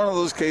this one of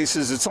those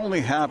cases? It's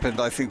only happened,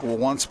 I think,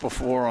 once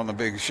before on the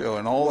Big Show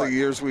in all the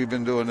years we've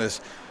been doing this,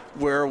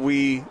 where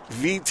we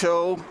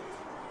veto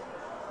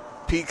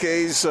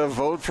PK's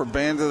vote for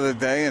Band of the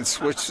Day and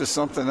switch to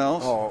something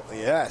else? Oh,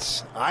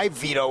 yes. I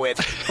veto it.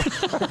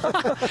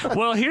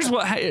 Well, here's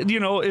what,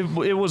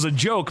 it was a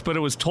joke, but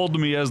it was told to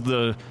me as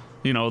the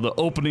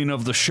opening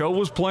of the show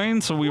was playing,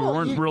 so we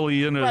weren't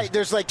really in a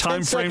there's like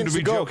time frame to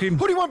be joking.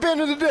 Who do you want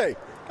Band of the Day?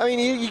 I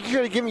mean, you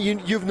could have given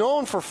me. You've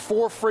known for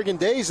 4 friggin'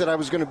 days that I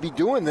was going to be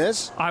doing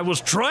this. I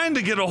was trying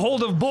to get a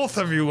hold of both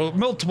of you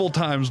multiple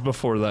times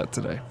before that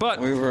today,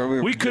 but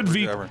we could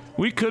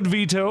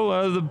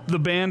veto the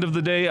Band of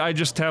the Day. I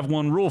just have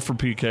one rule for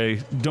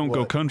PK: don't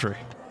go country.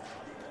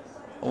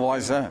 Why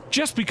is that?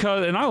 Just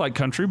because, and I like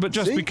country, but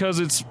just because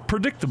it's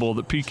predictable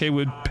that PK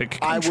would pick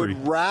country. I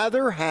would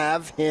rather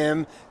have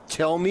him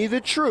tell me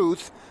the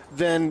truth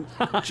than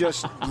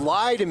just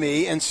lie to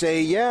me and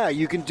say, yeah,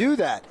 you can do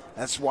that.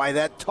 That's why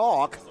that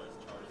talk.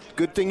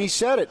 Good thing he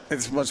said it.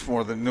 It's much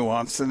more than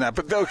nuanced than that.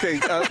 But, okay,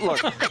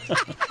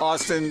 look,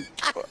 Austin,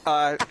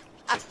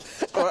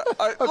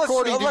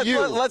 According to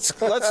you. Let's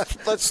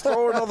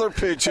throw another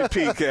pitch at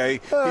PK.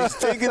 He's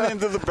digging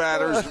into the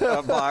batter's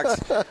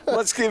box.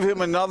 Let's give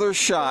him another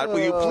shot. Will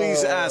you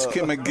please ask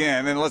him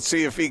again, and let's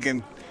see if he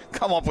can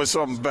come up with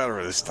something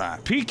better this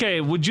time.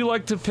 PK, would you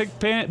like to pick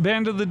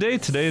band of the day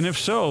today? And if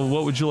so,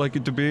 what would you like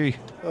it to be?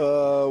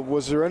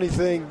 Was there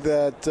anything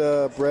that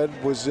Brett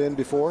was in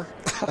before?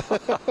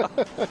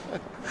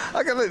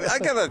 I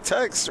got a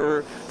text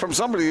from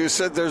somebody who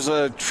said there's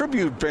a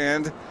tribute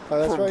band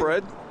for right.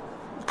 Brett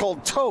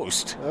called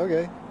Toast.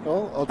 Okay.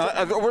 Well,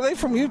 were they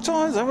from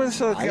Utah? Is that what it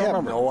said? I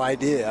have no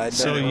idea.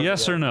 So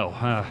yes or no?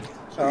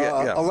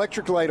 Yeah.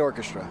 Electric Light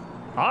Orchestra.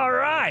 All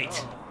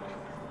right.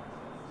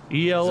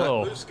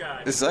 ELO.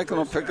 Is that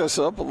going to pick us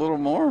up a little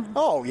more?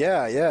 Oh,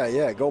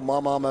 yeah. Go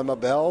Mama Mama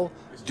Bell.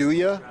 Do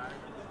ya?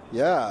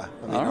 Yeah.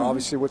 I mean,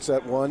 obviously, what's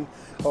that one?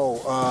 Oh,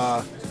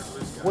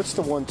 what's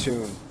the one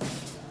tune?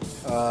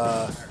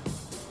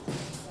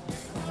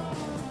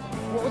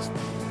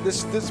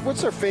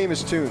 What's their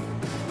famous tune?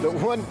 The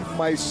one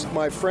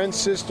my friend's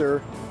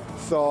sister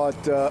thought,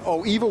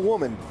 Evil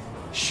Woman.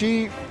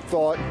 She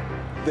thought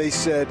they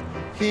said,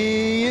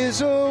 he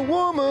is a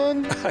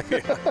woman.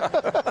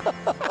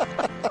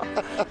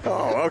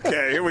 Oh,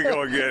 okay. Here we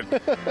go again.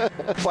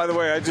 By the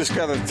way, I just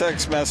got a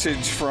text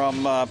message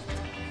from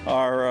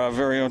our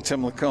very own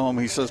Tim Lacombe.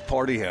 He says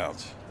party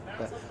hounds.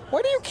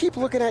 Why do you keep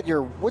looking at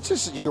your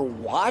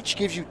watch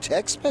gives you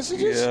text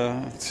messages?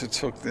 Yeah, it's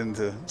hooked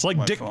into It's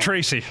like Dick phone.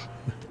 Tracy.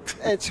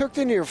 It's hooked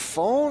into your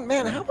phone?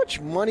 Man, how much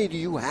money do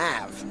you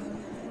have?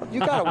 You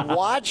got to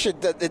watch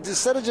it.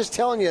 Instead of just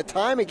telling you the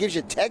time, it gives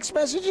you text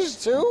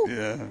messages, too?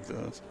 Yeah, it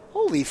does.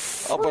 Holy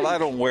freak. Oh, but I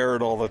don't wear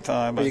it all the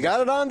time. Well, you got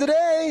it on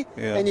today,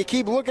 Yeah. and you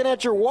keep looking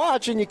at your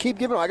watch, and you keep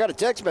giving I got a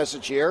text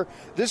message here.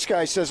 This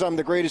guy says I'm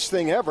the greatest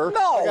thing ever.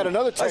 No. I got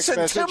another text I said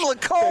message. Tim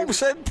Lacombe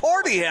said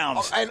party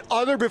hounds. And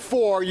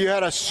before, you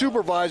had a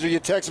supervisor, you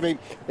texted me,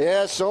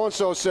 yeah,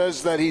 so-and-so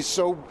says that he's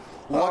so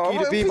lucky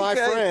to be my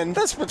friend.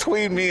 That's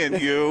between me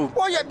and you.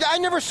 Well, yeah, I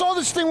never saw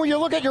this thing where you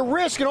look at your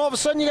wrist and all of a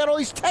sudden you got all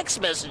these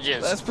text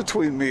messages. That's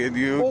between me and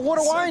you. Well, what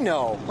do I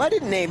know? I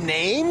didn't name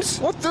names.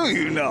 What do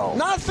you know?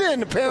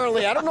 Nothing,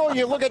 apparently. I don't know.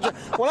 You look at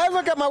when I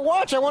look at my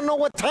watch, I want to know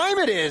what time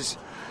it is.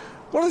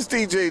 What does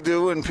DJ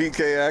do when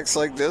PK acts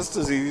like this?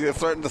 Does he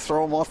threaten to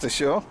throw him off the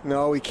show?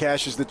 No, he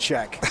cashes the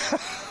check.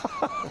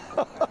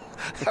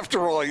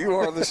 After all, you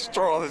are the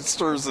straw that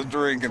stirs the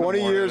drink.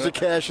 20 years of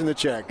cashing the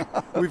check.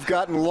 We've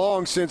gotten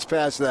long since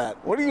past that.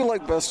 What do you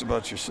like best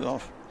about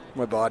yourself?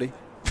 My body.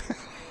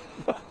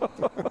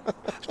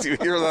 Do you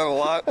hear that a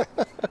lot?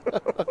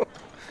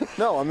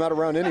 No, I'm not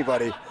around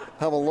anybody.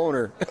 I'm a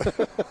loner. In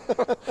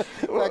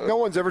fact, no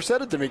one's ever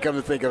said it to me, come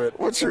to think of it.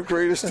 What's your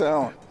greatest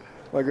talent?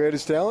 My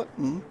greatest talent?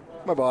 Mm-hmm.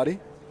 My body.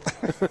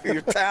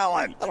 Your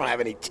talent. I don't have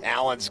any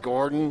talents,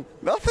 Gordon.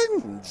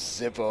 Nothing?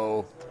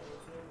 Zippo.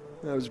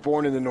 I was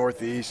born in the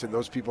Northeast, and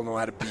those people know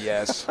how to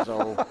BS.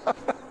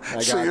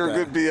 So you're a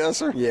good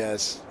BSer?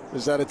 Yes.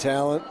 Is that a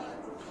talent?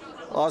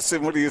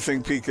 Austin, what do you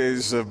think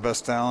PK's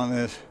best talent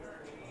is?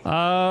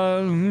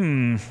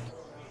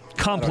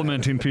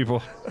 Complimenting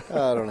people.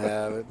 I don't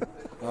have it.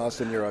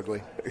 Austin, you're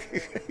ugly.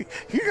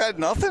 You got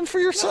nothing for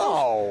yourself?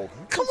 No.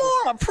 Come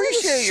on,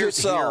 appreciate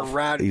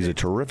yourself. He's a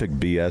terrific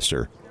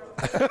BSer.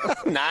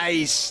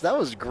 Nice. That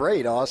was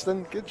great,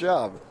 Austin. Good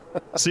job.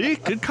 See?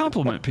 Good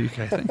compliment,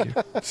 PK. Thank you.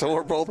 So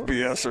we're both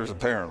BSers,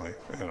 apparently.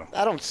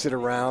 I don't sit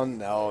around.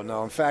 No.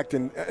 In fact,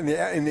 in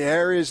the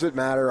areas that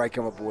matter, I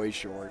come up way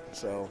short.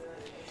 So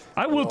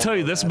I will tell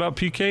you this about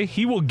PK.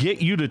 He will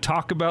get you to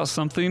talk about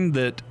something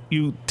that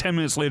 10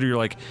 minutes later you're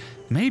like,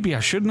 maybe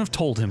I shouldn't have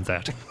told him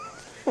that.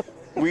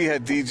 We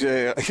had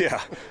DJ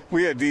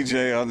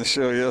on the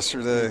show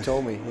yesterday. He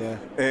told me, yeah.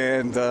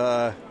 And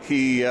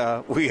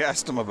we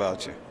asked him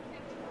about you.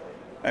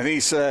 And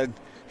he said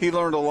he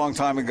learned a long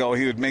time ago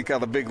he would make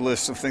out a big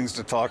list of things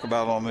to talk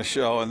about on the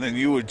show, and then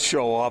you would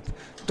show up,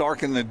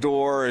 darken the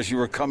door as you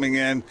were coming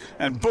in,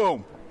 and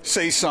boom,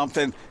 say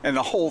something, and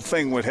the whole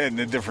thing would head in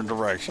a different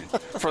direction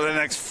for the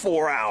next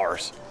 4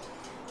 hours.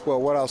 Well,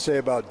 what I'll say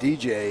about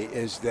DJ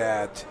is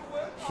that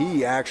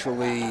he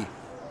actually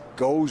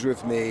goes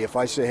with me. If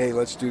I say, hey,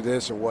 let's do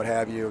this or what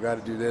have you, got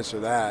to do this or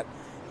that,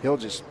 he'll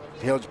just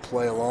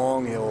play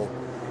along.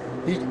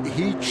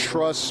 He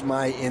trusts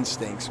my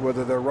instincts,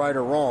 whether they're right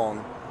or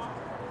wrong.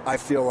 I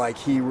feel like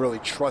he really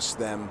trusts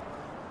them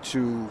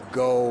to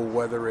go,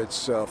 whether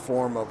it's a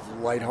form of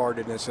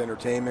lightheartedness,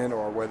 entertainment,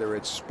 or whether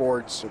it's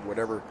sports or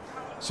whatever,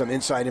 some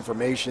inside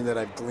information that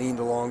I've gleaned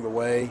along the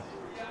way,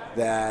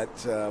 that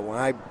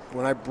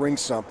when I bring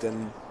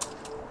something,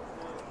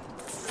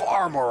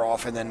 far more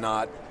often than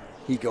not,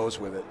 he goes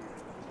with it.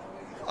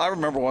 I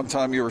remember one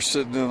time you were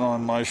sitting in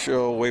on my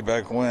show way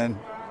back when,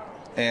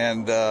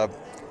 and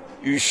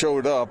you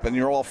showed up, and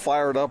you're all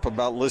fired up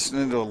about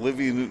listening to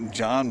Olivia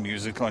Newton-John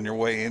music on your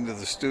way into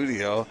the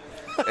studio.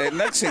 And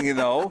next thing you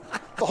know,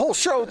 the whole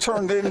show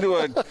turned into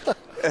a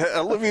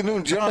Olivia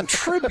Newton-John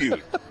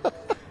tribute.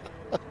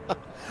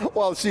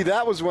 Well, see,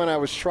 that was when I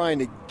was trying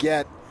to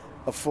get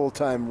a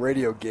full-time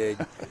radio gig.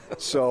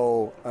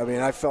 So, I mean,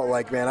 I felt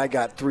like, man, I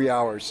got 3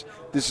 hours.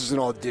 This is an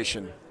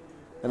audition.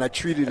 And I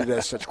treated it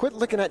as such. Quit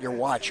looking at your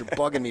watch. You're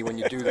bugging me when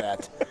you do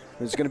that.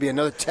 There's going to be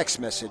another text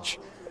message.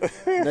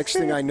 Next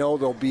thing I know,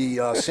 there'll be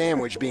a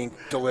sandwich being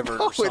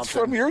delivered or something. It's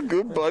from your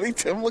good buddy,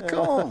 Tim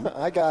Lacombe.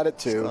 I got it,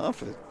 too.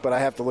 Stop it. But I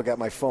have to look at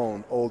my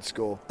phone, old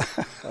school.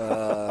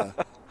 I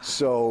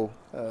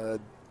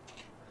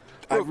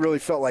really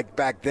felt like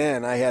back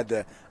then I had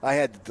to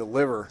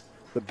deliver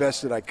the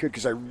best that I could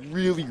because I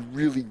really,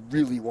 really,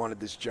 really wanted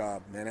this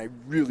job, man. I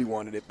really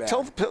wanted it back.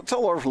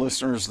 Tell our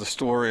listeners the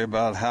story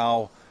about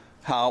how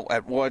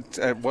at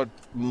what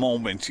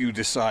moment you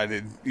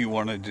decided you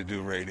wanted to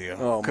do radio.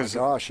 Oh my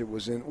gosh, it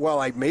was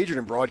I majored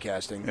in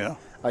broadcasting. Yeah.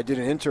 I did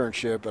an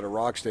internship at a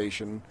rock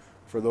station.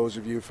 For those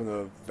of you from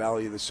the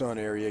Valley of the Sun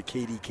area,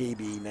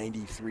 KDKB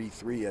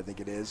 93.3, I think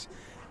it is.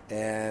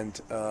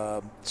 And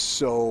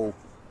so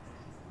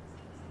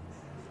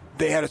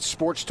they had a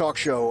sports talk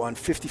show on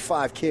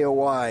 55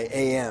 KOI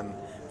AM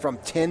from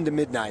 10 to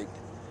midnight.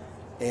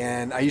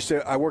 And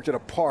I worked at a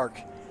park,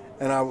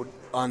 and I would,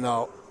 on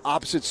the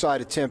opposite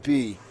side of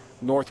Tempe,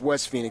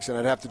 northwest Phoenix, and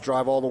I'd have to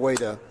drive all the way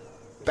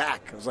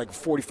back. It was like a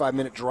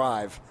 45-minute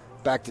drive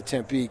back to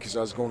Tempe because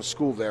I was going to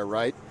school there,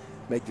 right?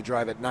 Make the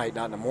drive at night,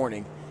 not in the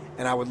morning.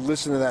 And I would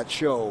listen to that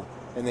show,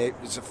 and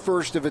it's the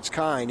first of its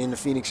kind in the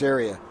Phoenix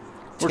area.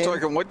 We're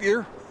talking what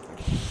year?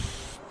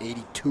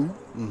 82,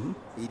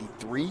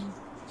 83,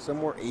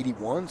 somewhere,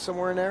 81,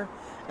 somewhere in there.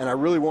 And I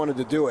really wanted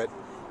to do it,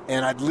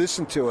 and I'd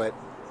listen to it.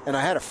 And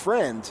I had a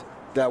friend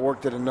that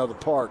worked at another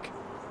park,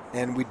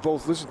 and we'd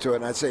both listen to it,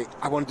 and I'd say,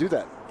 I want to do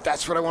that.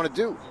 That's what I want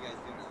to do.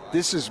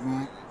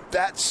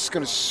 That's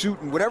going to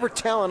suit whatever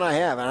talent I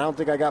have, and I don't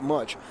think I got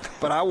much,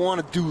 but I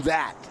want to do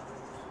that.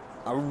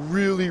 I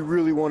really,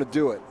 really want to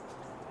do it,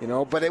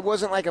 But it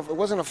wasn't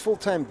a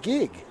full-time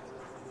gig.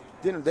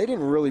 They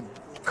didn't really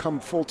become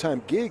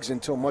full-time gigs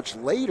until much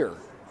later,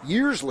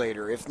 years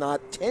later, if not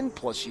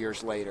 10-plus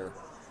years later.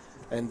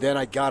 And then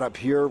I got up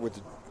here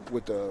with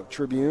the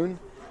Tribune,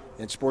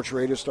 and sports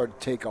radio started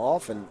to take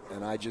off, and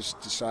I just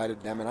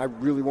decided, I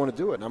really want to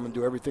do it, and I'm going to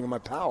do everything in my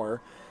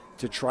power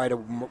to try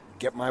to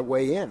get my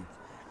way in.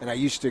 And I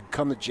used to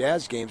come to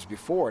Jazz games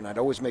before, and I'd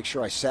always make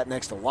sure I sat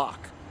next to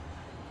Locke,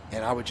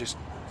 and I would just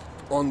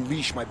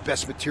unleash my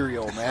best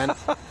material, man.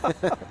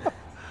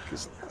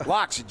 Because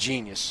Locke's a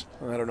genius.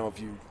 I don't know if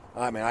you...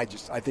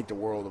 I think the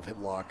world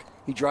of Locke.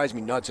 He drives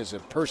me nuts as a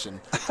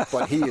person,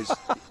 but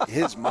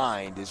his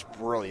mind is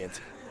brilliant.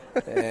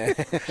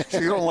 So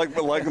you don't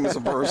like him as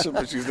a person,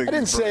 but you think I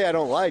didn't say I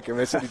don't like him.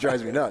 I said he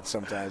drives me nuts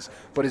sometimes.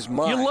 But his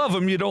mind... You love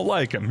him, you don't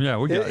like him. Yeah,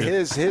 we got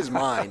it. His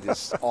mind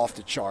is off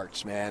the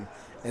charts, man.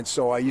 And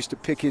so I used to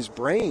pick his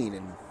brain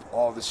and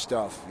all this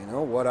stuff,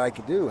 what I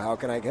could do, how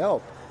can I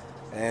help?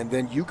 And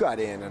then you got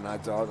in, and I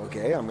thought,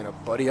 okay, I'm going to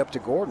buddy up to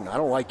Gordon. I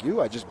don't like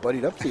you. I just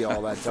buddied up to you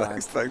all that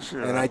time. Thanks,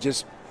 sure. And I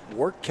just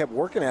kept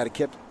working at it,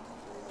 kept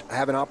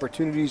having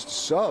opportunities to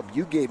sub.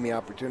 You gave me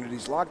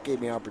opportunities. Locke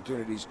gave me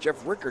opportunities.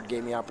 Jeff Rickard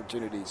gave me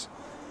opportunities.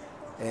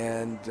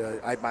 And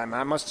I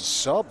must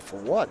have subbed for,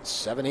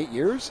 7-8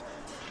 years?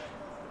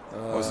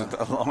 Was it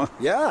that long?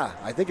 Yeah,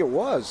 I think it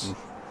was.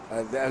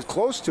 I was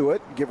close to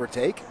it, give or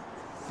take.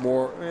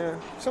 More,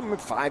 something like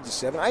 5 to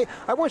 7.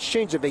 I once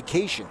changed a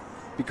vacation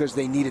because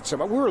they needed some.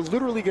 We were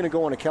literally going to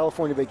go on a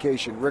California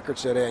vacation. Rickard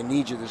said, hey, I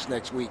need you this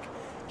next week.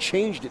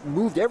 Changed it,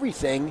 moved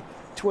everything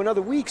to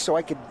another week so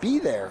I could be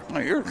there. Oh,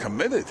 you're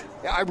committed.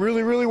 Yeah, I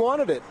really, really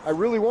wanted it.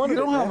 You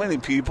know how many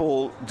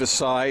people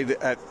decide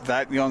at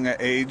that young an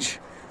age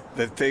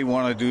that they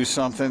want to do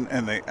something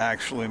and they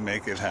actually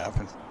make it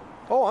happen?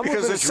 Oh, I'm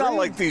because living it's a dream. not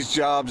like these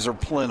jobs are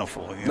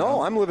plentiful.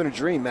 No, I'm living a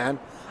dream, man.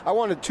 I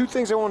wanted 2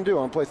 things I want to do.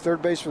 I want to play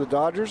third base for the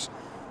Dodgers,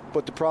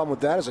 but the problem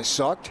with that is I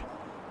sucked,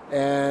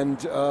 and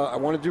I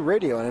want to do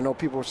radio. And I know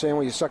people were saying,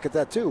 well, you suck at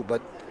that too,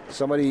 but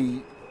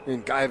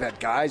I've had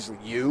guys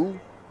like you,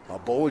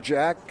 Bowler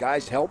Jack,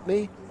 guys help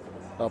me,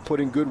 put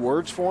in good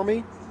words for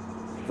me.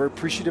 Very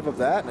appreciative of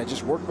that, and I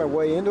just worked my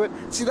way into it.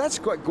 See, that's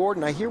what,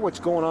 Gordon, I hear what's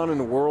going on in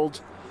the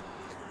world,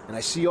 and I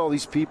see all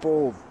these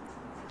people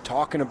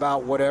talking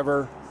about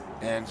whatever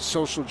and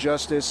social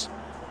justice.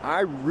 I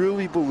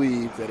really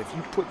believe that if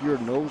you put your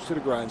nose to the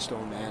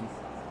grindstone, man,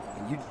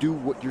 and you do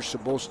what you're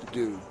supposed to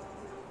do,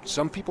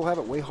 some people have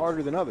it way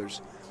harder than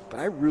others, but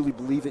I really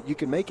believe that you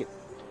can make it.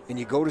 And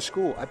you go to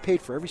school. I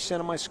paid for every cent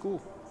of my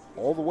school,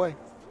 all the way.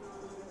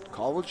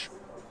 College,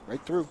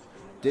 right through.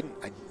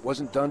 I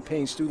wasn't done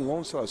paying student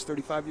loans until I was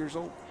 35 years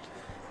old.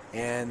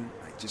 And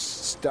I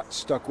just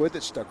stuck with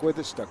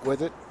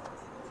it.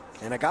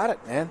 And I got it,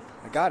 man.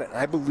 I got it.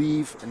 I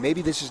believe, and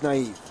maybe this is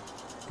naive,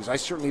 because I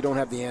certainly don't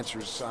have the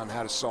answers on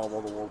how to solve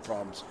all the world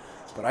problems.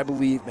 But I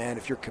believe, man,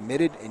 if you're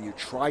committed and you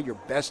try your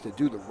best to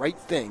do the right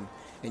thing,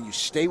 and you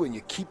stay when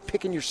you keep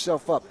picking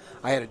yourself up.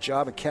 I had a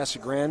job at Casa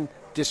Grande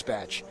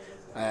Dispatch.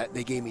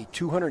 They gave me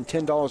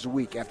 $210 a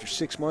week. After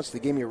 6 months, they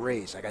gave me a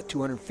raise. I got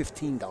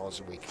 $215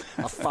 a week,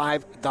 a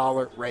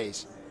 $5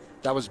 raise.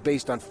 That was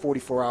based on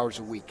 44 hours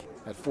a week.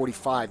 At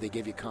 45, they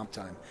gave you comp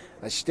time.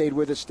 I stayed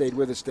with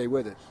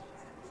it.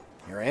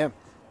 Here I am.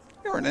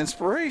 You're an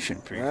inspiration,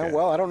 PK.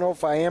 Well, I don't know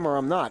if I am or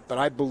I'm not, but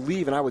I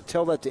believe, and I would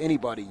tell that to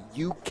anybody,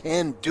 you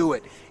can do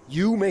it.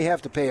 You may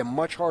have to pay a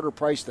much harder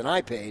price than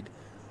I paid,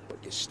 but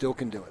you still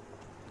can do it.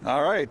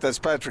 All right, that's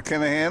Patrick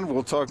Kinahan.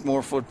 We'll talk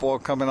more football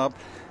coming up.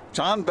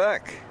 John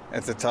Beck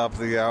at the top of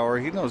the hour.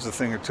 He knows a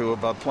thing or two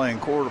about playing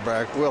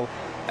quarterback. We'll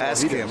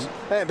ask him.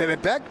 Hey,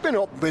 Beck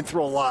been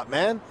through a lot,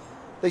 man.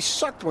 They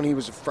sucked when he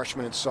was a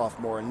freshman and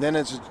sophomore, and then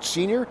as a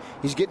senior,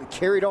 he's getting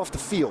carried off the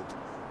field.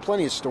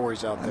 Plenty of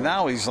stories out there. And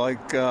now he's like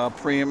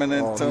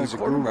preeminent he's a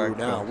quarterback guru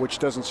now, which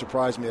doesn't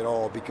surprise me at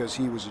all because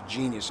he was a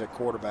genius at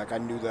quarterback. I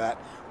knew that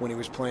when he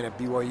was playing at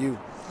BYU.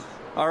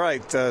 All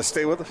right,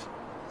 stay with us.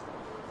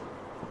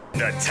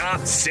 The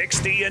Top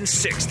 60 and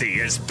 60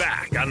 is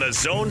back on the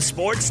Zone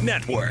Sports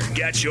Network.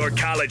 Get your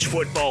college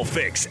football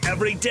fix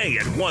every day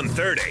at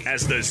 1:30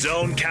 as the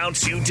Zone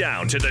counts you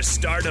down to the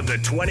start of the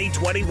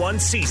 2021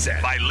 season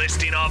by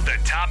listing off the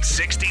top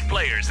 60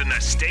 players in the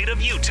state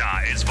of Utah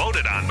as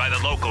voted on by the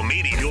local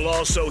media. You'll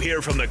also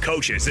hear from the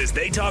coaches as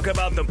they talk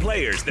about the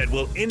players that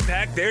will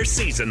impact their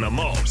season the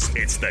most.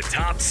 It's the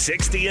Top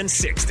 60 and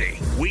 60.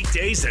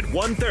 Weekdays at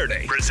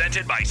 1:30.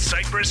 Presented by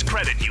Cypress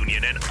Credit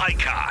Union and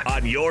Icon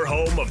on your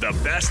home of the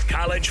best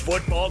college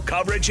football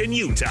coverage in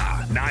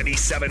Utah.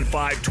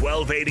 97.5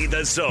 1280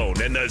 The Zone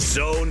and the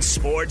Zone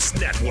Sports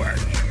Network.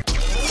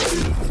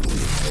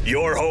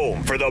 Your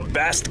home for the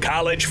best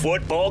college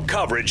football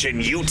coverage in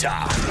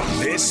Utah.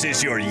 This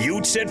is your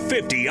Utes at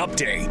 50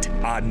 update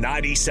on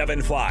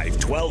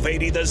 97.5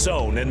 1280 The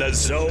Zone and the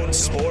Zone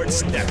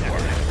Sports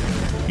Network.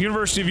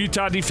 University of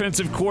Utah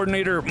defensive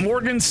coordinator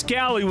Morgan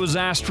Scalley was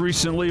asked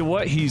recently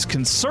what he's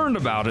concerned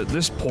about at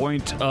this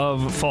point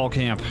of fall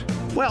camp.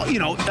 Well,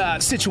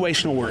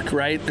 situational work,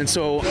 right? And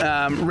so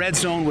red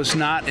zone was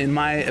not, in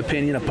my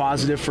opinion, a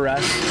positive for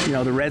us.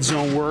 The red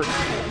zone work,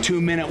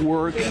 2-minute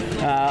work,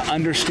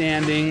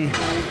 understanding,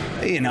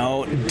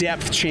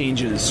 depth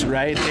changes,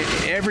 right?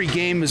 Every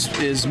game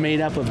is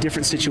made up of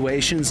different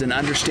situations and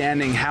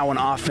understanding how an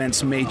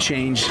offense may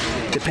change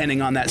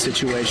depending on that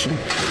situation.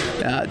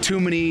 Too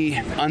many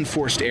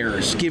unforced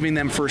errors, giving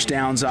them first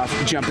downs off,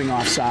 jumping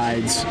off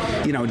sides,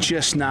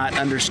 just not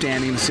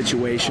understanding the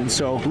situation.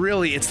 So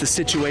really it's the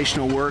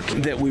situational work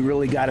that we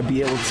really got to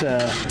be able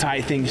to tie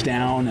things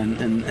down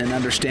and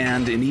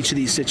understand in each of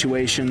these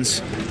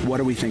situations,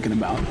 what are we thinking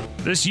about?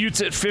 This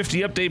Utes at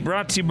 50 update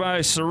brought to you by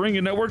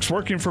Syringa Networks.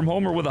 Working from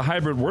home or with a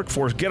hybrid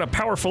workforce, get a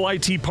powerful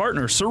IT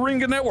partner,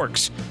 Syringa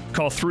Networks.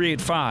 Call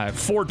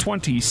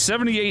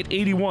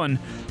 385-420-7881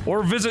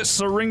 or visit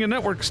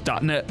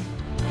syringanetworks.net.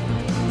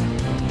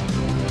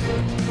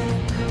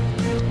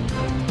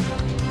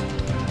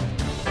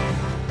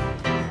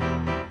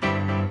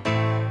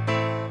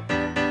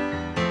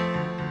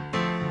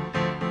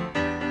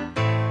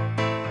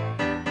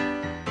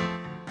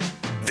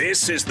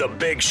 This is The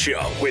Big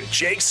Show with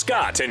Jake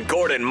Scott and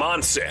Gordon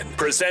Monson,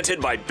 presented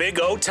by Big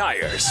O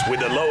Tires, with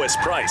the lowest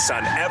price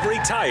on every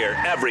tire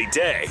every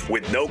day,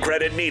 with no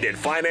credit needed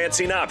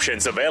financing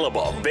options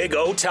available. Big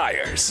O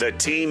Tires, the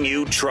team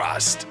you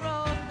trust.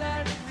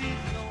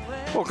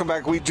 Welcome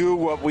back. We do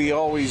what we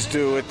always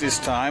do at this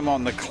time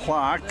on the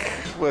clock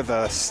with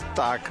a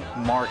stock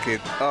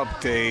market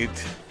update.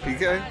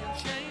 PK?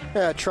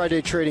 Yeah,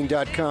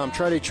 TryDayTrading.com.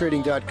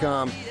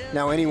 TryDayTrading.com.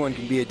 Now anyone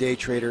can be a day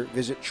trader.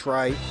 Visit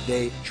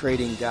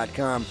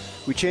TryDayTrading.com.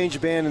 We changed the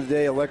band of the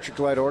day, Electric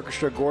Light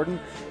Orchestra. Gordon,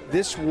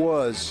 this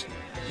was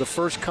the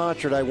first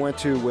concert I went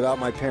to without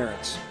my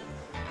parents.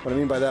 What I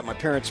mean by that, my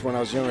parents, when I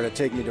was younger, would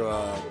take me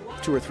to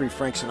 2 or 3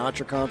 Frank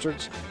Sinatra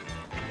concerts.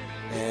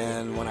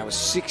 And when I was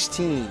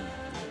 16,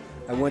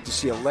 I went to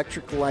see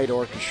Electric Light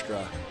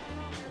Orchestra.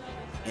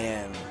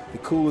 And the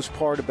coolest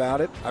part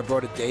about it, I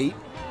brought a date.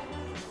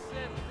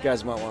 You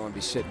guys might want to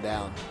be sitting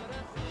down.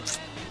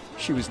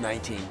 She was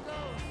 19.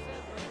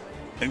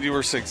 And you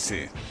were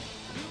 16.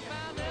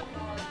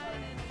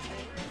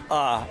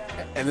 And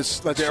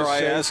this, let's dare just I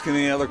say, ask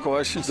any other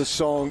questions? The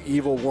song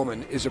 "Evil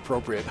Woman" is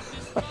appropriate.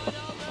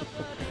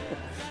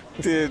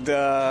 Was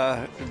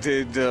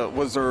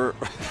there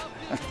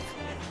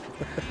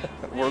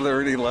were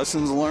there any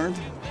lessons learned?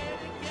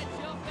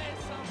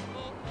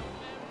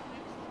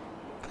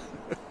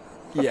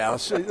 Yeah,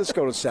 let's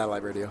go to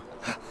satellite radio.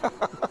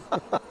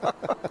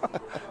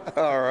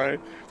 All right.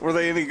 Were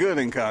they any good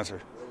in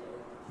concert?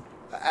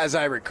 As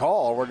I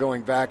recall, we're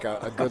going back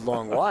a good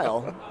long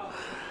while.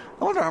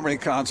 I wonder how many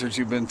concerts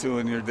you've been to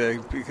in your day,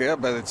 PK. I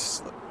bet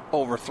it's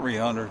over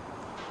 300.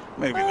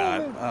 Maybe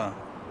not.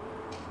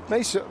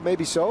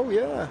 Maybe so.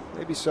 Yeah,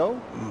 maybe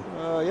so.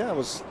 Yeah,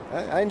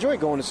 I enjoy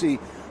going to see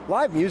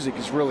live music.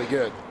 Is really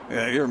good.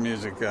 Yeah, you're a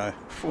music guy.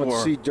 Went to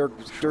see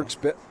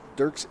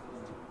Dirks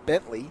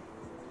Bentley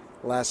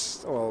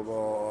last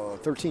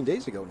 13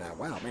 days ago now.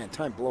 Wow, man,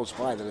 time blows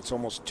by that it's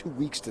almost 2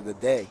 weeks to the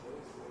day.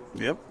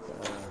 Yep.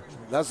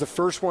 That was the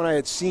first one I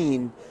had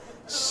seen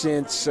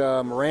since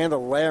Miranda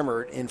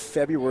Lambert in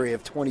February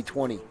of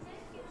 2020.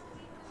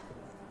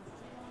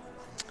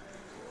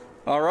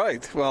 All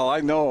right. Well,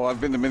 I know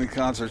I've been to many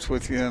concerts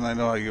with you, and I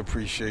know how you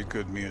appreciate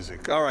good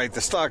music. All right,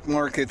 the stock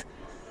market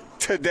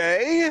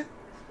today,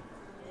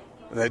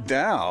 the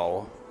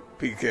Dow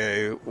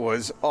PK,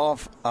 was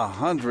off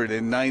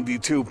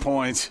 192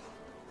 points.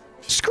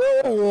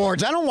 Screw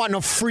awards. I don't want no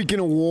freaking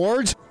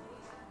awards.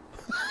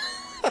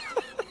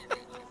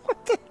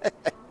 What the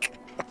heck?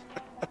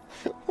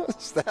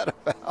 What's that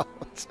about?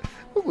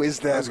 Who is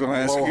that? I was going to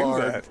ask you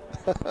that.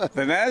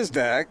 The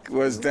NASDAQ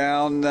was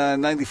down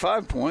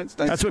 95 points.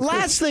 That's what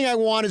last thing I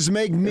want is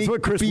make me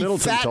Chris be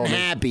Middleton fat told and me.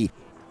 happy.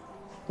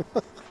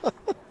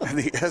 And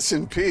the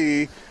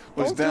S&P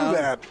was Don't do down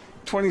that.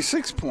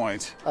 26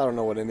 points. I don't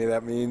know what any of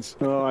that means.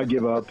 Oh, I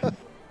give up.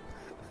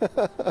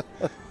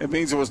 It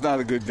means it was not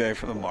a good day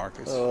for the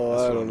markets. Oh,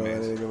 That's I what don't it know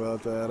means. anything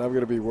about that. I'm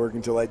going to be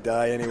working till I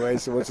die anyway,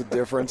 so what's the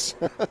difference?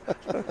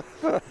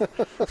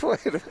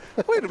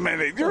 Wait a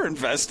minute. You're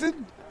invested?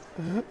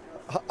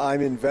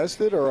 I'm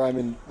invested, or I'm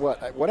in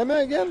what? What am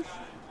I again?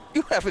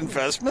 You have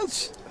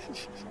investments?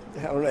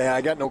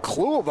 I got no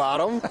clue about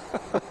them.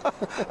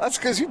 That's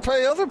because you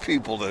pay other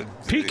people to.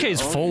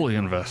 PK's fully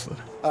invested.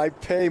 I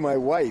pay my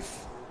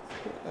wife.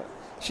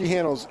 She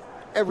handles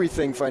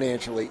everything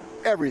financially.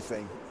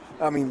 Everything.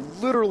 I mean,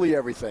 literally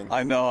everything.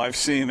 I know. I've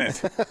seen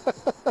it.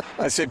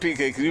 I say,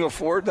 PK, can you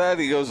afford that?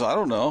 He goes, I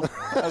don't know.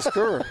 Ask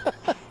her.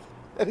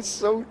 That is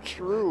so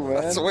true,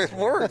 man. That's the way it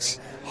works.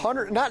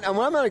 I'm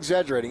not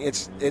exaggerating.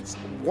 It's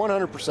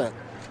 100%.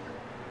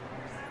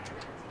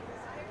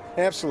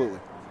 Absolutely.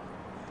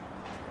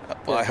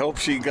 Well, I hope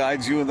she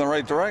guides you in the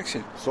right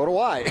direction. So do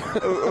I.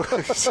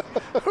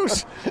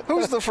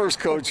 Who's the first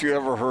coach you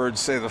ever heard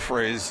say the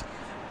phrase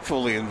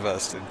 "fully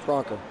invested"?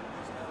 Bronco.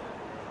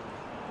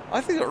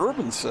 I think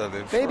Urban said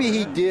it. Maybe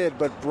he did,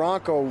 but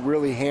Bronco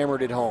really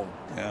hammered it home.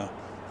 Yeah.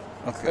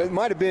 Okay. It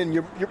might have been.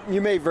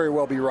 You may very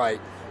well be right,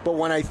 but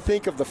when I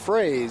think of the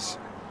phrase,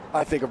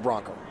 I think of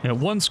Bronco. Yeah,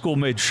 one school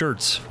made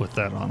shirts with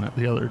that on it.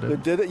 The other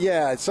did. Did it?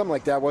 Yeah, it's something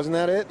like that. Wasn't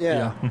that it?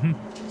 Yeah.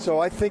 Mm-hmm. So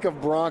I think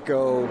of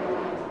Bronco,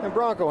 and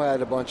Bronco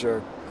had a bunch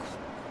of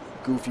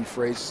goofy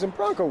phrases, and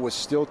Bronco was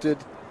stilted.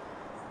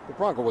 But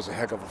Bronco was a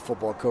heck of a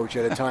football coach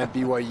at a time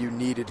BYU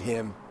needed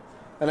him.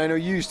 And I know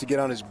you used to get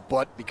on his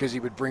butt because he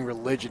would bring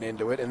religion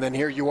into it, and then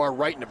here you are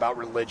writing about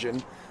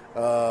religion.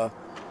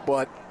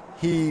 But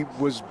he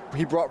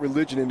brought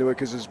religion into it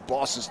because his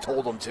bosses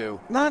told him to.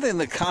 Not in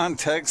the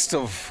context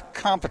of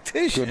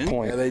competition. Good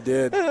point. Yeah, they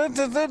did.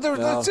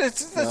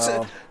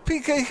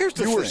 PK, here's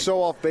the thing. You were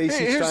so off base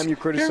each time you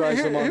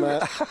criticized him on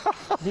that.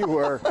 You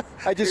were.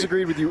 I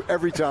disagreed with you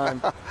every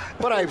time.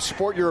 But I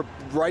support your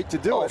right to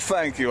do it. Oh,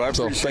 thank you. I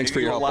appreciate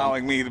you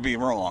allowing me to be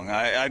wrong.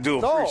 I do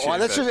appreciate that.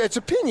 That's it's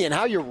opinion.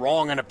 How you're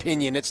wrong on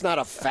opinion. It's not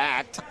a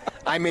fact.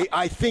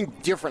 I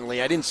think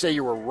differently. I didn't say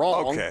you were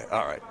wrong. Okay,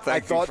 all right.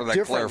 Thank you for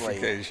that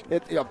clarification.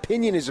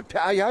 Opinion is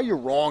how you're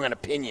wrong on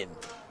opinion.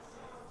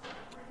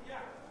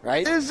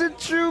 Right? Is it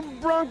true,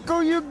 Bronco,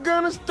 you're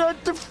going to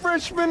start the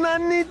freshman? I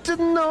need to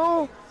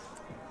know.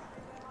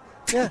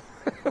 Yeah.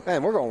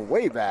 Man, we're going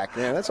way back,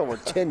 man. That's over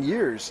 10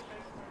 years.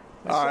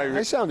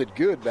 I sounded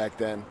good back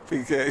then.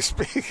 PK,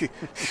 speaking.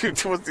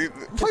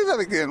 Play that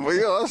again, will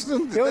you,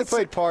 Austin? He only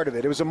played part of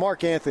it. It was a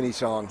Mark Anthony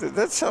song. Did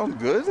that sound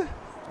good?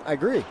 I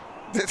agree.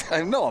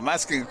 I know, I'm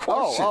asking a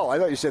question. Oh, I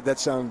thought you said that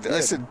sounded good. I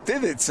said,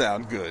 did it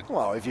sound good?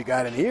 Well, if you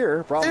got an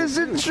ear, probably. Is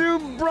it true,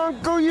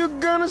 Bronco, you're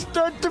gonna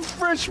start the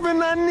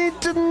freshman? I need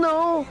to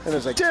know. And it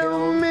was like,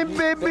 tell me,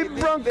 baby,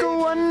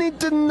 Bronco, I need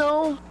to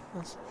know.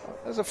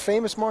 That was a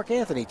famous Mark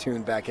Anthony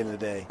tune back in the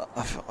day.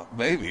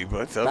 Maybe,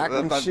 but back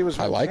when she was.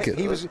 I like it.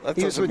 He was that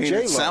with mean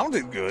J-Lo. It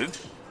sounded good.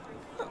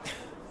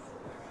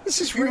 This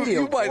is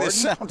radio. You might have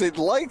sounded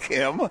like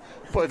him,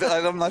 but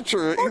I'm not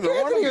sure Mark either one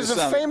of Anthony you is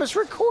a famous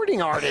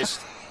recording artist.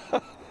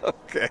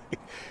 Okay.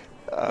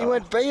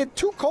 He had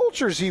two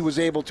cultures he was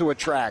able to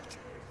attract.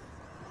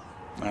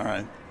 All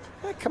right.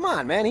 Hey, come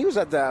on, man.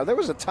 There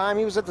was a time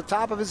he was at the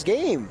top of his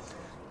game.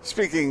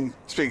 Speaking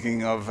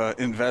of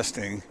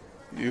investing,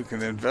 you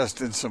can invest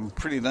in some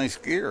pretty nice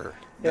gear.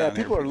 Yeah,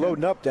 people are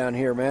loading up down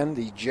here, man.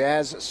 The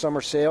Jazz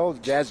summer sale,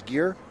 Jazz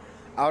gear,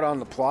 out on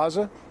the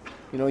plaza.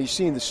 You know, you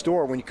see in the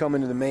store when you come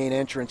into the main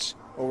entrance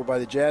over by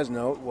the Jazz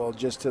Note, well,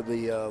 just to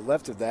the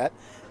left of that,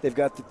 they've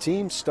got the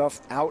team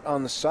stuff out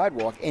on the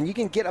sidewalk, and you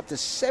can get up to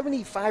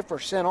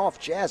 75% off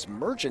Jazz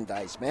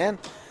merchandise, man.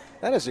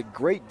 That is a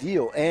great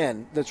deal,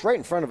 and that's right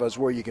in front of us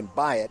where you can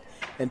buy it,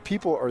 and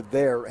people are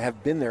there,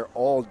 have been there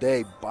all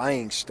day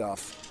buying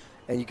stuff,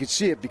 and you can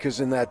see it because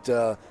in that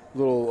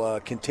little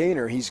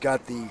container, he's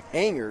got the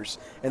hangers,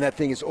 and that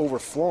thing is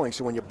overflowing,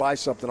 so when you buy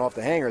something off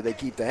the hanger, they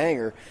keep the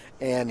hanger,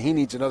 and he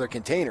needs another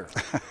container.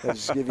 That'll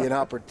just give you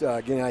get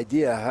an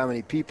idea how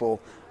many people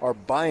are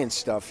buying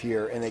stuff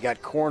here, and they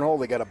got cornhole,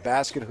 they got a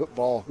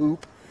basketball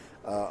hoop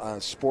on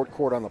a sport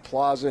court on the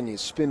plaza, and you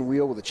spin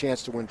wheel with a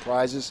chance to win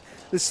prizes.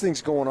 This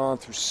thing's going on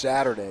through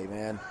Saturday,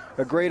 man.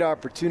 A great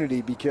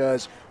opportunity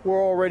because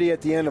we're already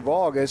at the end of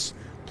August.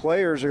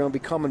 Players are going to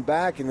be coming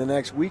back in the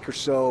next week or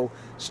so,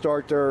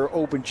 start their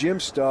open gym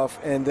stuff,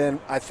 and then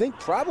I think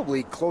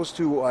probably close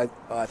to,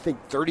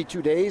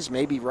 32 days,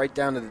 maybe right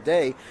down to the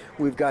day,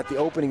 we've got the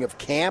opening of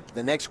camp.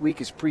 The next week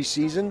is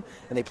preseason,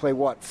 and they play,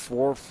 4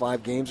 or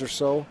 5 games or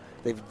so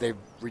They've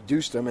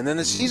reduced them, and then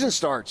the season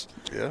starts.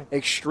 Yeah.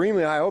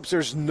 Extremely high hopes.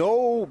 There's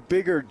no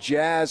bigger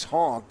Jazz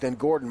honk than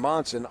Gordon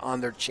Monson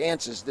on their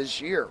chances this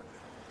year.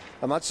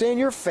 I'm not saying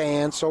you're a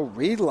fan, so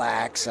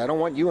relax. I don't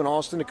want you and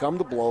Austin to come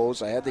to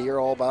blows. I had to hear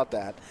all about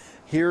that.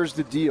 Here's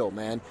the deal,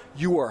 man.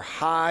 You are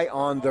high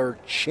on their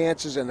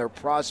chances and their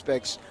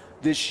prospects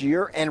this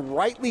year, and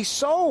rightly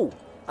so.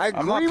 I agree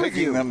with you. I'm not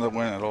picking them to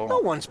win it all. No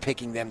one's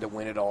picking them to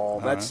win it all.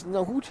 That's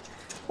no.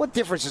 What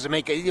difference does it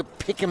make? You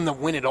pick them to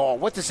win it all.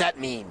 What does that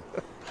mean?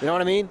 You know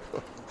what I mean?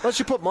 Unless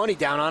you put money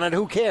down on it,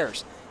 who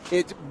cares?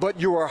 But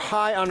you are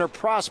high on their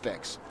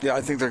prospects. Yeah,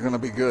 I think they're going to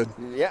be good.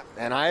 Yeah,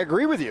 and I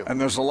agree with you. And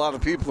there's a lot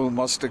of people who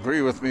must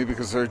agree with me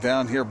because they're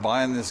down here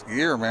buying this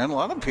gear, man. A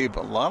lot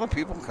of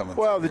people coming.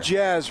 Well, the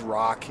Jazz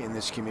rock in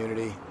this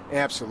community.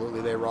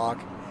 Absolutely, they rock.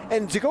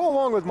 And to go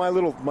along with my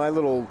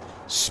little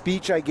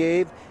speech I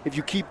gave, if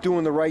you keep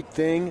doing the right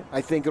thing,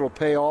 I think it'll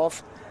pay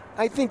off.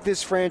 I think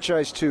this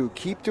franchise, too,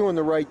 keep doing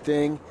the right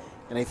thing,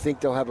 and I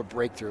think they'll have a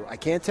breakthrough. I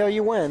can't tell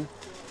you when,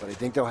 but I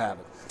think they'll have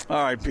it.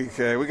 All right,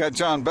 PK. We got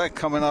John Beck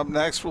coming up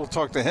next. We'll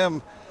talk to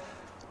him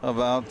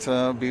about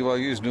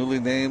BYU's newly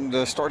named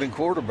starting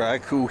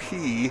quarterback, who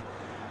he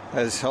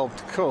has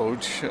helped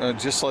coach,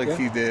 just like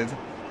he did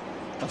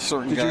a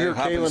certain guy who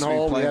happens to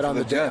be playing for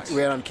the Jets.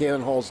 We had on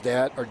Jalen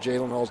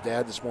Hall's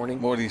dad this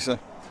morning. What did he say?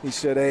 He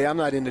said, hey, I'm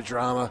not into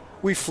drama.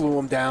 We flew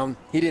him down.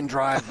 He didn't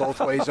drive both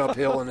ways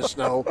uphill in the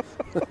snow.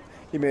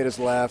 He made us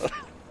laugh.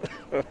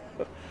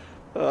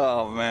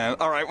 Oh, man.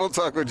 All right, we'll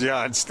talk with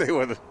John. Stay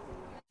with us.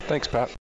 Thanks, Pat.